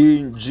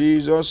 In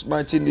Jesus'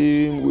 mighty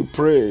name we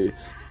pray.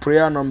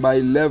 Prayer number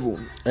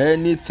 11.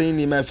 Anything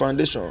in my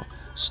foundation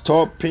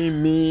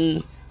stopping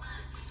me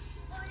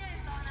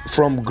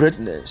from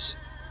greatness,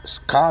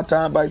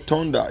 scatter by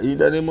thunder. In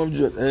the name of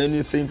Jesus.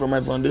 Anything from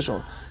my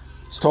foundation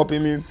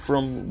stopping me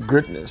from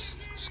greatness,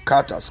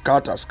 scatter,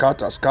 scatter,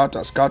 scatter,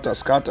 scatter, scatter,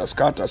 scatter,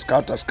 scatter,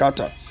 scatter,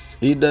 scatter.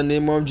 In the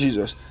name of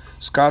Jesus.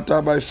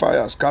 Scatter by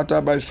fire,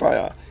 scatter by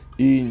fire.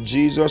 In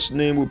Jesus'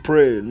 name we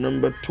pray.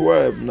 Number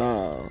 12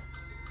 now.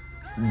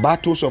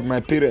 Battles of my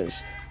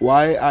parents.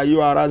 Why are you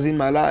harassing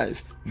my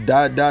life?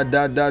 Da, da,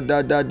 da, da,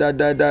 da, da, da,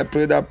 da, da.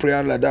 Pray that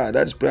prayer like that.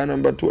 That's prayer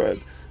number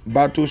 12.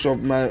 Battles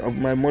of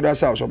my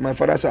mother's house, of my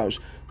father's house.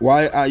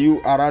 Why are you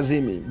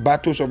harassing me?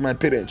 Battles of my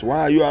parents. Why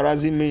are you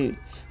harassing me?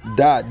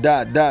 Da,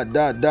 da, da,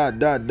 da, da,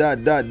 da, da,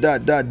 da, da,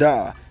 da,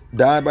 da.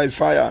 Die by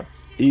fire.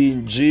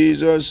 In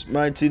Jesus'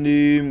 mighty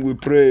name we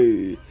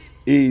pray.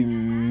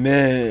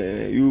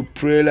 Amen. You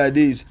pray like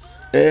this.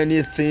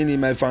 Anything in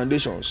my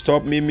foundation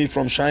stop me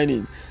from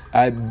shining,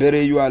 I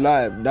bury you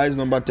alive. That is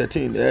number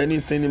 13.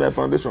 Anything in my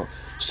foundation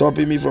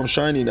stopping me from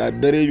shining, I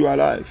bury you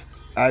alive.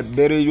 I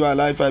bury you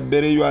alive. I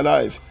bury you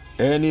alive.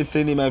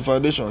 Anything in my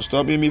foundation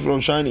stopping me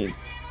from shining,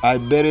 I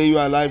bury you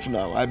alive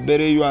now. I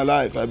bury you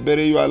alive. I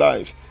bury you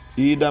alive.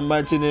 In the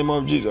mighty name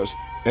of Jesus.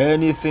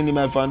 Anything in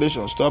my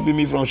foundation stopping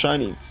me from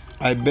shining,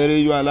 I bury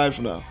you alive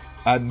now.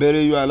 I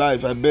bury you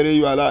alive. I bury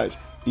you alive.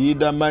 In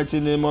the mighty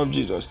name of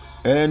Jesus.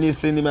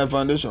 Anything in my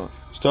foundation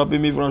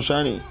stopping me from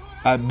shining,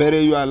 I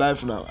bury you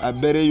alive now. I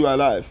bury you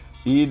alive.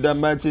 In the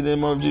mighty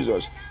name of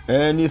Jesus.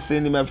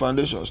 Anything in my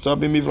foundation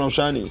stopping me from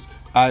shining,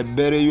 I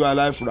bury you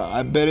alive now.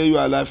 I bury you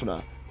alive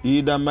now.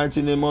 In the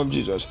mighty name of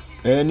Jesus.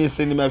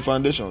 Anything in my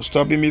foundation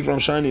stopping me from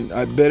shining,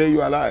 I bury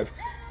you alive.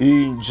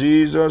 In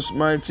Jesus'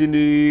 mighty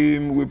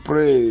name we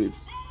pray.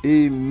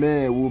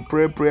 Amen. We'll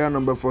pray prayer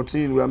number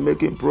 14. We are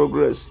making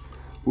progress.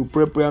 We'll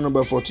pray prayer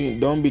number 14.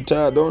 Don't be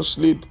tired. Don't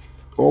sleep.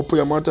 Open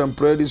your mouth and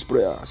pray this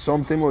prayer.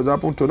 Something was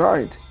happened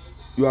tonight.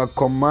 You are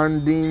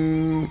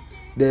commanding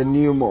the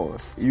new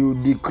month. You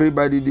decree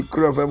by the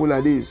decree of heaven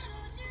like this.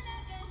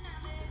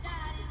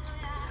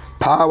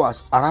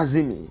 Powers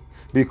harassing me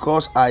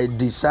because I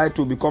decide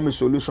to become a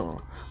solution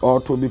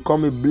or to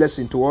become a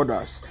blessing to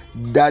others.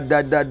 In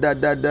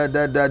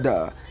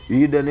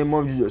the name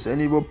of Jesus,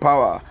 any evil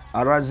power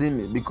harassing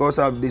me because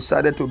I've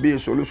decided to be a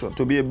solution,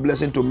 to be a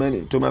blessing to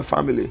many, to my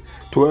family,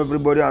 to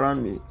everybody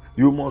around me.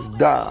 You must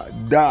die.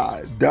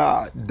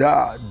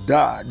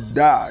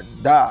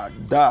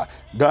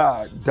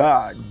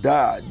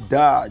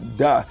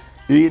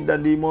 In the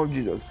name of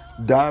Jesus.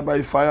 Die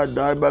by fire,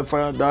 die by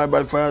fire, die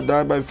by fire,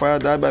 die by fire,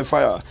 die by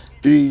fire.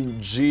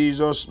 In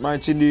Jesus'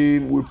 mighty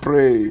name we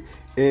pray.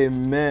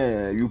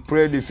 Amen. You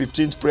pray the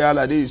 15th prayer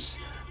like this.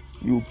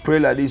 You pray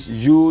like this.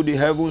 You, the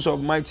heavens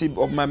of my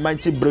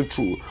mighty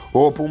breakthrough,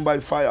 open by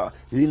fire.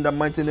 In the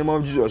mighty name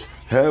of Jesus.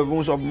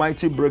 Heavens of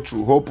mighty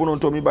breakthrough, open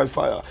unto me by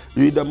fire.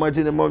 In the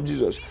mighty name of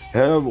Jesus.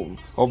 Heaven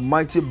of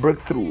mighty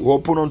breakthrough,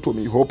 open unto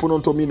me. Open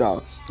unto me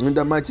now. In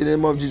the mighty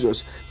name of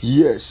Jesus.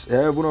 Yes.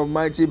 Heaven of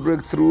mighty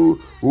breakthrough,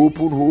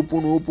 open.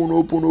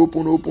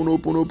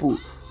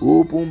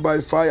 Open by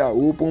fire.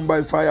 Open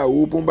by fire.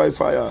 Open by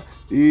fire.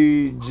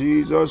 In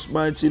Jesus'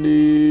 mighty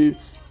name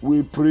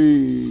we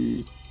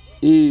pray.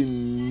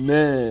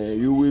 Amen.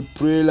 You will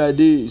pray like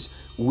this.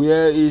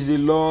 Where is the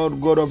Lord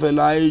God of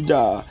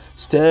Elijah?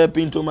 Step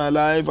into my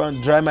life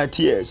and dry my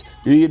tears.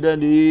 In the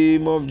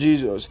name of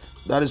Jesus.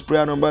 That is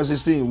prayer number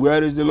 16.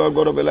 Where is the Lord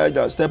God of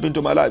Elijah? Step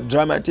into my life,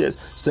 dry my tears.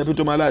 Step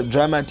into my life,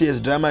 dry my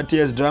tears, dry my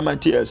tears, dry my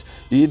tears.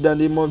 In the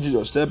name of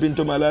Jesus. Step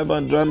into my life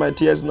and dry my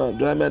tears now.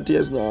 Dry my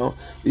tears now.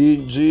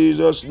 In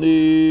Jesus'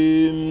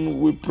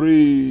 name we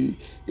pray.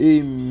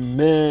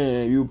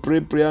 Amen. You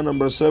pray prayer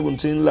number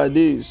 17 like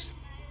this.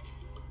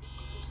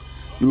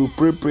 You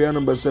pray prayer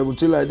number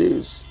 17 like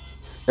this.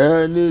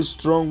 Any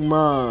strong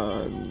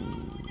man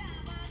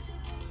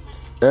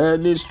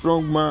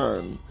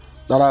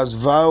that has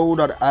vowed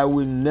that I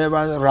will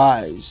never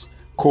rise,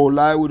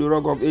 collide with the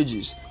rock of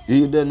ages.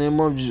 In the name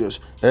of Jesus.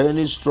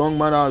 Any strong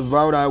man that has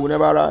vowed that I will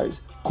never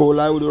rise,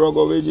 collide with the rock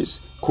of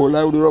ages.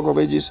 Collide with the rock of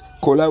ages.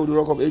 Collide with the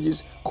rock of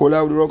ages.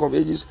 Collide with the rock of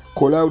ages.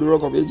 Collide with the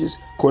rock of ages.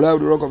 Collide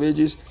with the rock of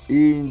ages.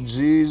 In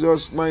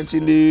Jesus'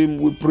 mighty name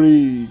we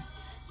pray.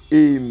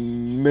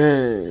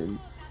 Amen.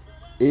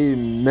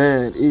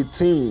 Amen.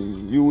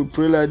 18. You will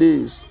pray like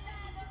this.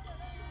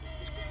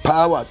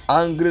 Powers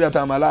angry that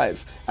I'm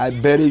alive, I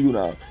bury you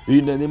now.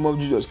 In the name of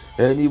Jesus.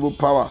 Any evil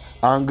power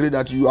angry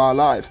that you are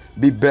alive,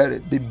 be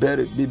buried, be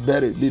buried, be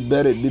buried, be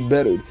buried, be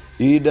buried.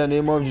 In the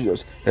name of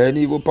Jesus.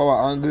 Any evil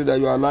power angry that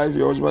you are alive,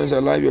 your husband is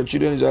alive, your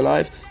children is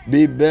alive,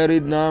 be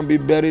buried now, be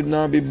buried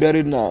now, be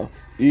buried now.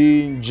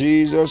 In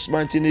Jesus'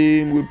 mighty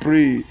name we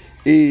pray.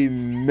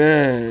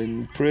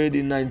 Amen. Pray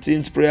the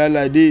 19th prayer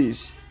like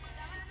this.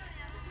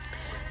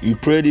 You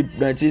pray the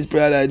 19th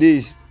prayer like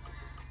this.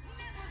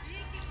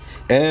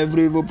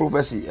 Every evil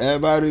prophecy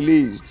ever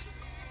released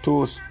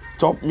to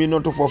stop me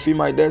not to fulfill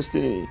my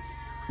destiny,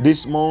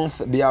 this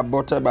month be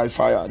aborted by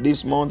fire.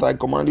 This month I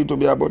command you to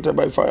be aborted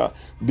by fire.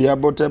 Be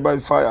aborted by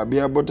fire. Be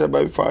aborted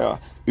by fire.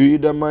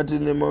 In the mighty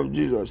name of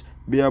Jesus.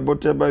 Be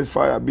aborted by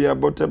fire. Be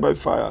aborted by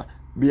fire.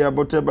 Be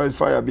aborted by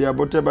fire. Be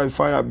aborted by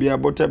fire. Be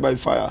aborted by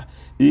fire.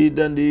 In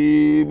the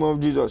name of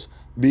Jesus.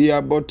 Be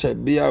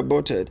aborted. Be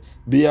aborted.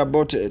 Be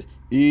aborted.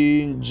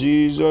 In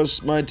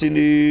Jesus' mighty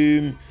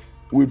name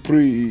we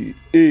pray.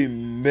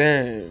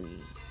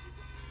 Amen.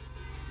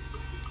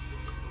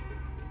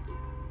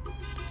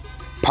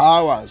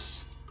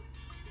 Powers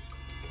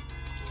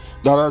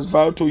that has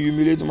vowed to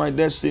humiliate my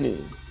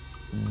destiny,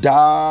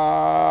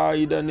 die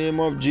in the name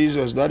of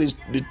Jesus. That is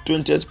the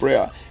 20th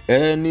prayer.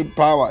 Any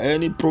power,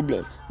 any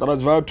problem that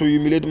has vowed to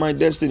humiliate my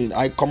destiny,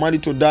 I command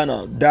it to die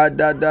now. Die.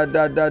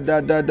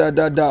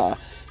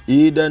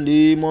 In the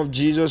name of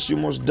Jesus, you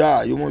must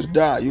die. You must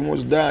die.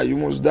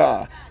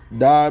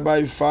 Die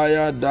by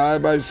fire. Die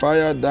by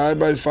fire. Die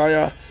by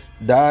fire.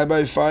 die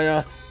by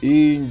fire.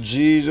 In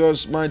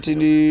Jesus' mighty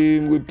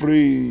name we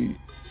pray.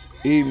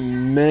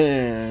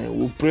 Amen.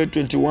 We pray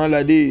 21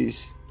 like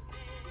this.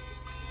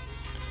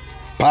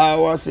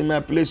 Powers in my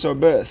place of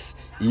birth,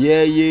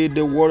 hear ye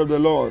the word of the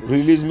Lord.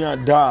 Release me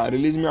and die.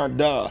 Release me and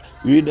die.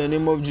 In the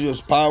name of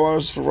Jesus.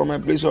 Powers from my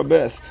place of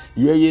birth,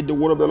 hear ye the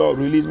word of the Lord.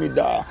 Release me,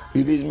 die.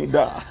 Release me,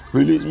 die.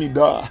 Release me,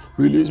 die.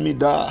 Release me,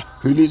 die.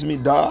 Release me,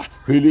 die.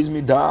 Release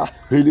me, die.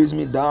 Release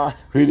me, die.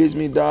 Release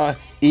me, die.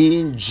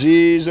 In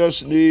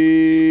Jesus'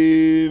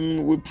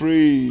 name we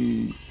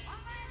pray.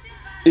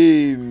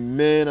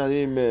 Amen and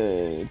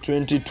amen.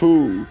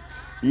 22.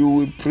 You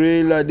will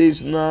pray like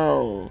this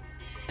now.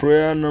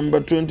 Prayer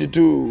number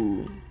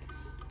 22.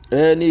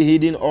 Any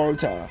hidden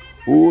altar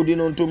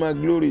holding on to my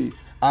glory,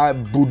 I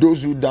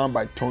bulldoze you down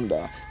by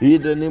thunder.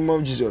 In the name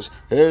of Jesus.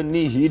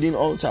 Any hidden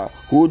altar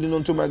holding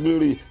on to my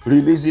glory,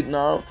 release it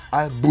now.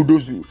 I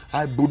bulldoze you.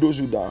 I bulldoze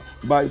you down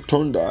by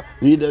thunder.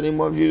 In the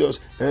name of Jesus.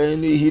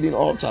 Any hidden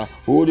altar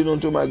holding on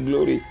to my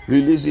glory,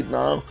 release it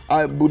now.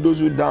 I bulldoze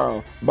you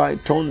down by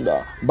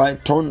thunder, by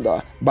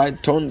thunder, by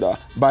thunder,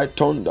 by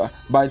thunder,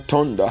 by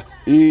thunder.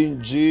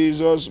 In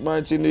Jesus'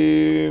 mighty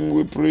name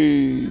we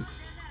pray.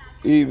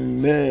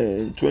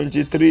 Amen.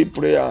 23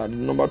 prayer.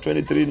 Number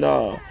 23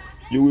 now.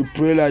 You will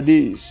pray like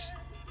this.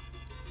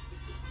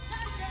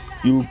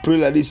 You will pray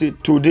like this. Say,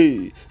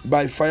 today,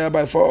 by fire,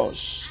 by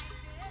force,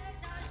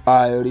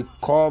 I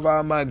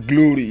recover my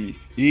glory.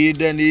 In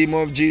the name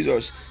of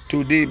Jesus.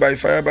 Today, by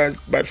fire,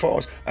 by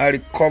force, I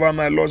recover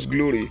my lost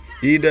glory.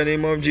 In the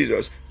name of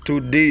Jesus.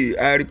 Today,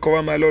 I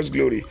recover my lost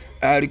glory.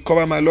 I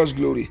recover my lost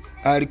glory.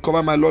 I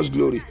recover my lost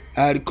glory.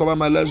 I recover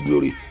my lost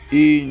glory.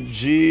 In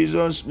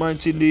Jesus'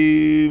 mighty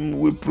name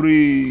we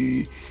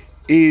pray.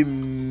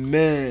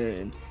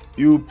 Amen.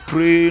 You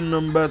pray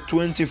number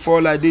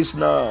 24 like this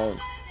now.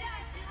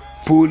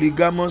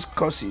 Polygamous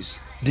curses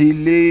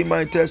delay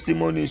my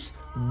testimonies.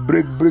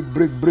 Break.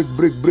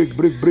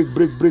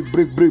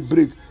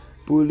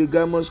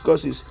 Polygamous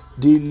curses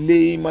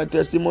delay my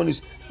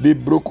testimonies. Be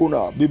broken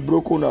now. Be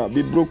broken now.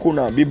 Be broken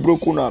now. Be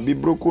broken now. Be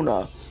broken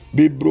now.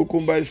 Be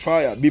broken by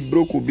fire. Be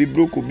broken. Be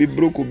broken. Be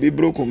broken. Be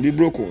broken. Be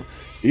broken.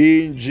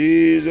 In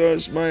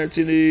Jesus'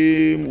 mighty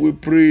name we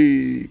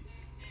pray.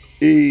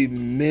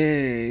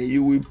 Amen.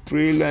 You will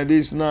pray like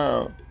this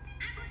now.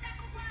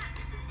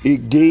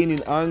 Again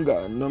in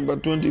anger. Number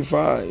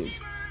 25.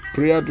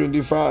 Prayer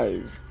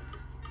 25.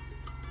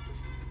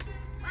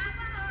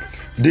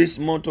 This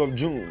month of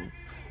June,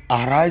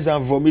 arise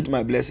and vomit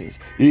my blessings.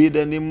 In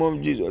the name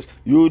of Jesus.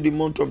 You, the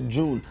month of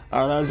June,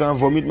 arise and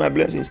vomit my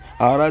blessings.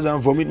 Arise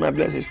and vomit my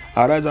blessings.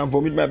 Arise and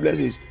vomit my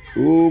blessings.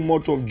 Oh,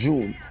 month of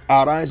June,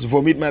 arise,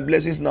 vomit my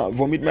blessings now.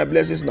 Vomit my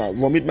blessings now.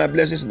 Vomit my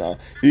blessings now.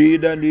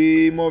 In the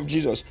name of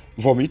Jesus.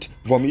 Vomit,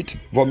 vomit,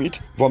 vomit,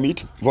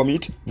 vomit,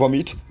 vomit,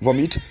 vomit,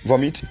 vomit,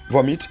 vomit,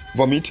 vomit,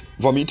 vomit,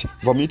 vomit,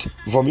 vomit,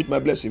 vomit my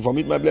blessing.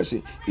 Vomit my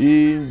blessing.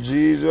 In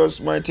Jesus'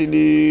 mighty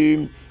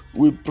name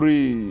we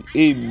pray.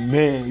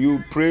 Amen.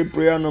 You pray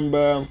prayer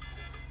number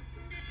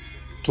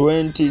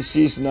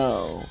 26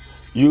 now.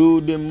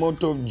 You, the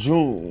month of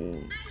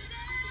June,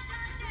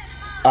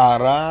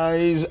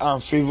 arise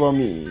and favor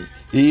me.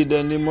 In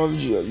the name of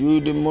Jesus. You,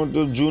 the month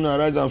of June,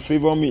 arise and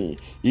favor me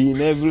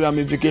in every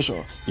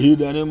ramification. In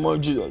the name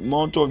of Jesus.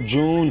 Month of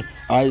June,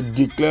 I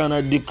declare and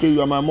I decree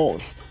you are my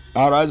month.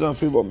 Arise and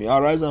favor me.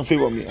 Arise and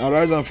favor me.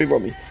 Arise and favor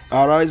me.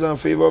 Arise and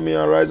favor me.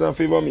 Arise and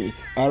favor me.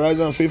 Arise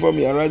and favor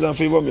me. Arise and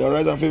favor me.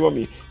 Arise and favor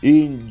me.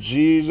 In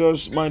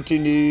Jesus' mighty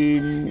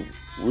name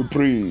we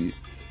pray.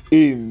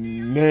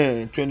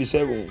 Amen.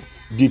 27.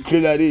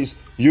 Declare like this.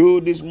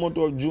 You, this month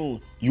of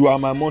June, you are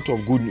my month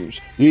of good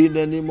news. In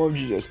the name of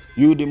Jesus.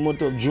 You, the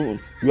month of June,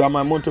 you are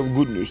my month of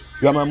good news.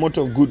 You are my month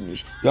of good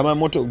news. You are my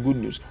month of good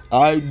news.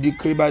 I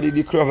decree by the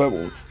decree of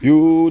heaven.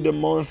 You, the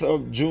month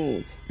of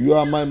June, you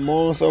are my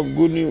month of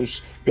good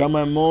news. You are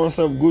my month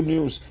of good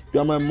news. You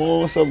are my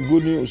month of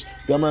good news.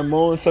 You are my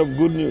month of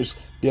good news.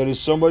 There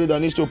is somebody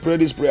that needs to pray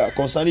this prayer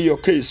concerning your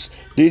case.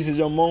 This is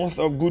a month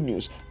of good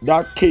news.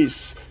 That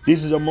case,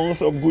 this is a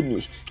month of good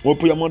news.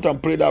 Open your mouth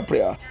and pray that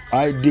prayer.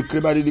 I decree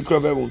by the decree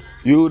of heaven.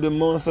 You, the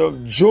month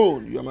of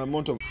June, you are my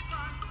month of.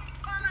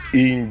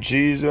 In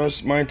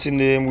Jesus' mighty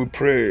name we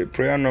pray.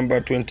 Prayer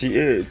number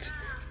 28.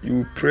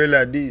 You pray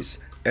like this.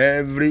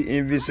 Every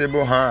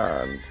invisible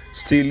hand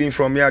stealing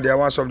from me at the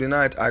hours of the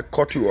night, I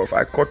cut you off.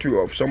 I cut you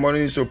off.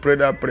 Somebody needs to pray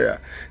that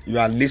prayer. You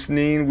are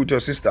listening with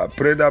your sister.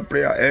 Pray that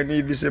prayer. Any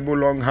invisible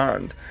long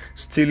hand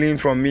stealing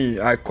from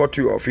me, I cut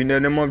you off. In the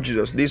name of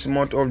Jesus, this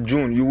month of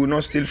June, you will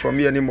not steal from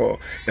me anymore.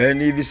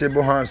 Any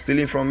invisible hand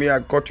stealing from me,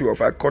 I cut you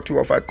off. I cut you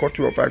off. I cut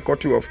you off. I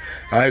cut you off.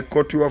 I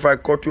cut you off. I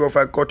cut you off.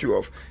 I cut you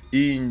off.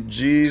 In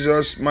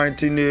Jesus'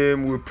 mighty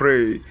name we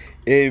pray.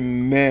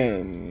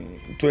 Amen.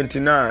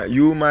 29.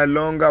 You, my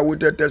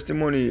long-awaited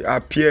testimony,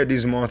 appear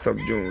this month of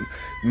June.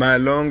 My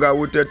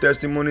long-awaited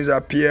testimonies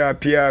appear by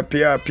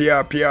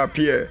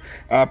fire,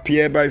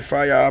 appear by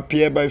fire,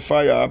 appear by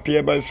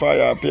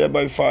fire, appear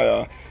by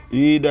fire.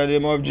 In the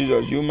name of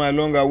Jesus, you, my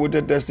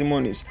long-awaited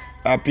testimonies,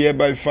 appear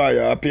by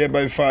fire, appear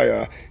by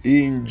fire.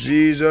 In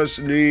Jesus'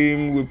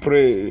 name we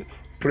pray.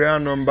 Prayer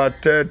number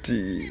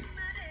 30.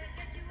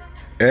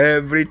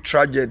 Every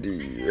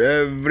tragedy,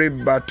 every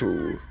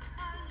battle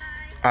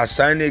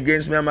assigned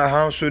against me and my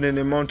household in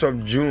the month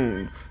of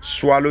June,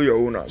 swallow your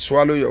owner,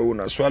 swallow your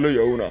owner, swallow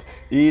your owner.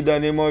 In the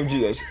name of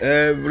Jesus,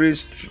 every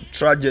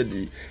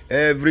tragedy,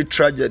 every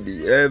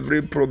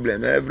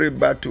problem, every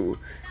battle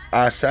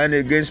assigned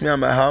against me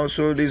and my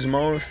household this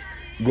month,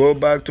 go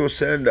back to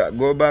sender,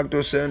 go back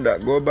to sender,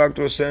 go back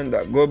to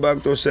sender, go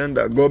back to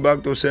sender, go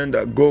back to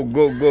sender, go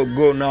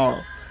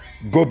now.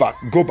 Go back.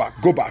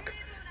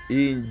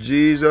 In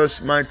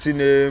Jesus' mighty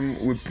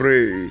name we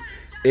pray.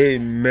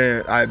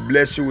 Amen. I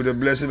bless you with the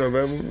blessing of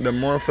heaven. The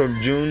month of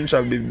June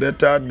shall be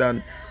better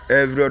than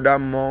every other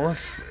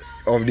month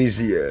of this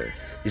year.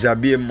 It shall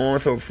be a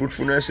month of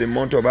fruitfulness, a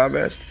month of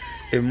harvest,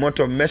 a month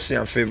of mercy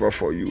and favor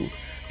for you.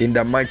 In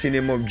the mighty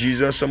name of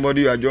Jesus,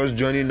 somebody you are just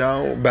joining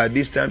now, by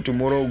this time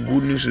tomorrow,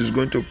 good news is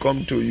going to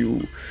come to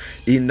you.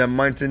 In the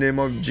mighty name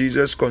of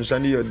Jesus,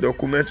 concerning your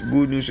documents,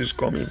 good news is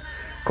coming.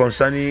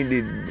 Concerning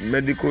the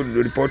medical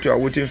report you are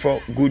waiting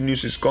for, good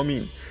news is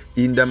coming.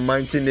 In the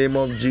mighty name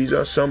of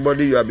Jesus,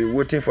 somebody you have been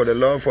waiting for the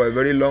Lord for a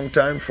very long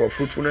time for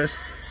fruitfulness,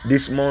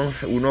 this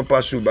month will not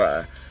pass you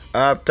by.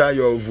 After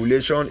your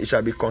ovulation, it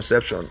shall be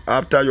conception.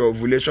 After your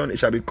ovulation, it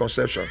shall be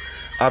conception.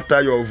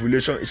 After your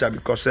ovulation, it shall be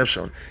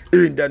conception.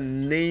 In the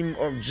name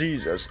of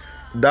Jesus,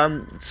 that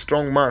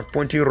strong man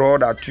pointing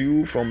rod at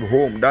you from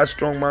home, that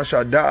strong man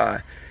shall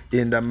die.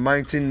 In the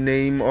mighty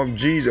name of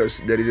Jesus,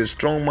 there is a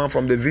strong man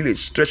from the village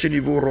stretching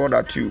evil rod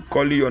at you,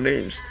 calling your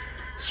names,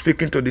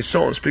 speaking to the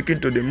sun,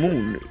 speaking to the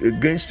moon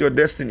against your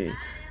destiny.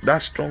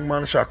 That strong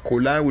man shall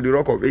collide with the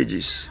rock of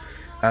ages,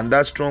 and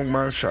that strong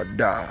man shall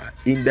die.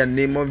 In the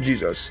name of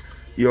Jesus,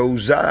 your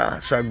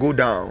Uzziah shall go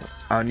down,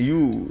 and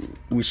you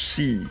will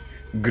see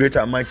great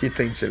and mighty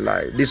things in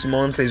life. This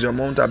month is your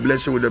month. I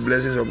bless you with the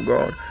blessings of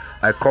God.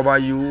 I cover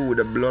you with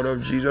the blood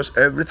of Jesus.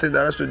 Everything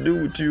that has to do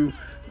with you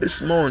this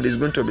month is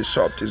going to be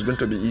soft. It's going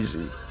to be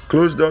easy.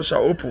 Closed doors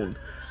shall open.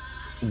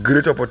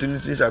 Great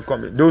opportunities are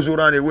coming. Those who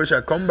ran away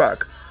shall come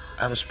back.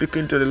 I'm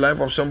speaking to the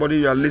life of somebody.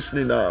 You are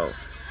listening now.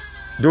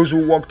 Those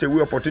who walked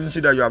away, opportunity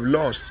that you have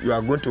lost, you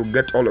are going to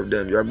get all of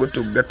them. You are going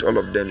to get all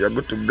of them. You are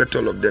going to get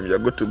all of them. You are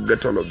going to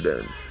get all of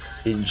them.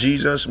 In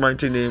Jesus'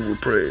 mighty name we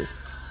pray.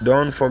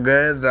 Don't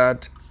forget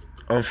that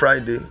on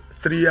Friday,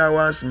 3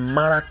 hours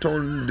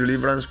marathon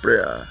deliverance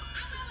prayer.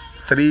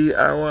 3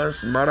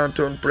 hours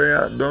marathon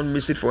prayer. Don't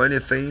miss it for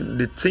anything.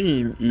 The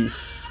theme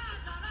is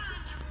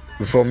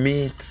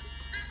vomit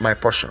my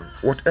portion.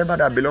 Whatever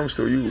that belongs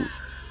to you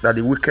that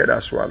the wicked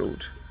has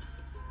swallowed,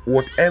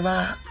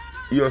 whatever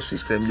your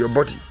system, your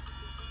body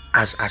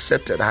has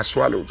accepted, has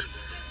swallowed,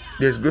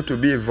 there's going to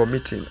be a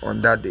vomiting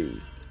on that day.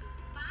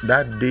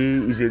 That day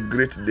is a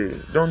great day.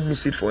 Don't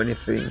miss it for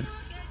anything.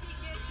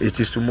 It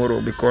is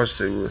tomorrow,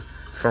 because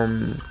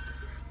from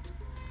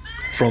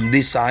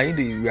this side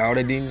we are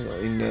already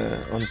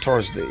on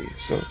Thursday,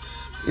 so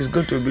it's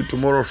going to be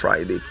tomorrow,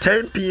 Friday,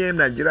 10 p.m.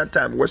 Nigeria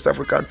time, West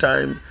African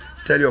time.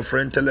 Tell your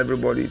friend, tell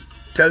everybody,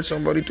 tell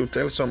somebody to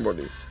tell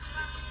somebody,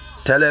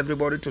 tell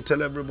everybody to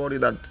tell everybody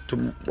that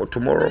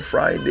tomorrow,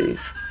 Friday,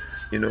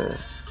 the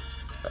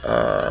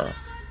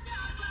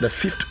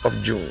 5th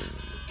of June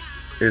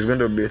is going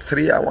to be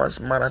 3 hours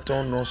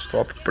marathon,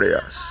 non-stop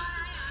prayers.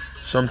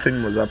 Something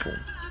must happen.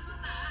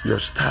 Your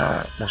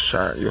star must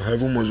shine. Your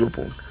heaven must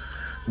open.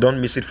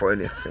 Don't miss it for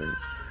anything.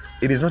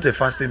 It is not a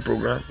fasting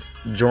program.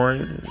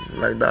 Join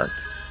like that.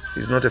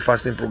 It's not a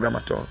fasting program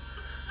at all.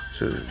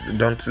 So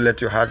don't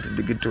let your heart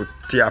begin to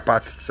tear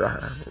apart.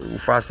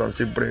 Fast and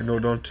still pray. No,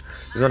 don't.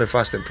 It's not a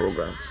fasting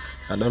program.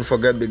 And don't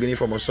forget, beginning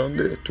from on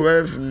Sunday,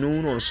 12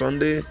 noon on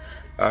Sunday,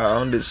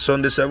 on the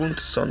Sunday 7th.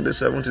 Sunday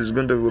 7th is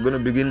we're going to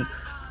begin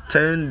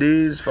 10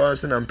 days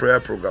fasting and prayer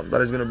program.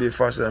 That is going to be a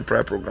fasting and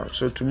prayer program.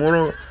 So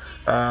tomorrow,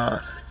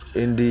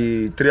 in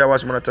the 3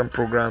 hours marathon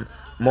program,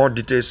 more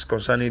details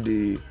concerning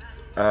the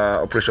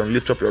Operation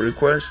Lift Up Your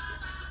Request.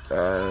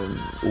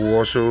 We'll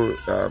also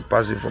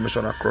pass the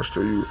information across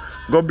to you.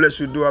 God bless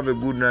you. Do have a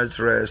good night's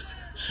rest.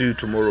 See you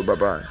tomorrow.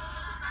 Bye-bye.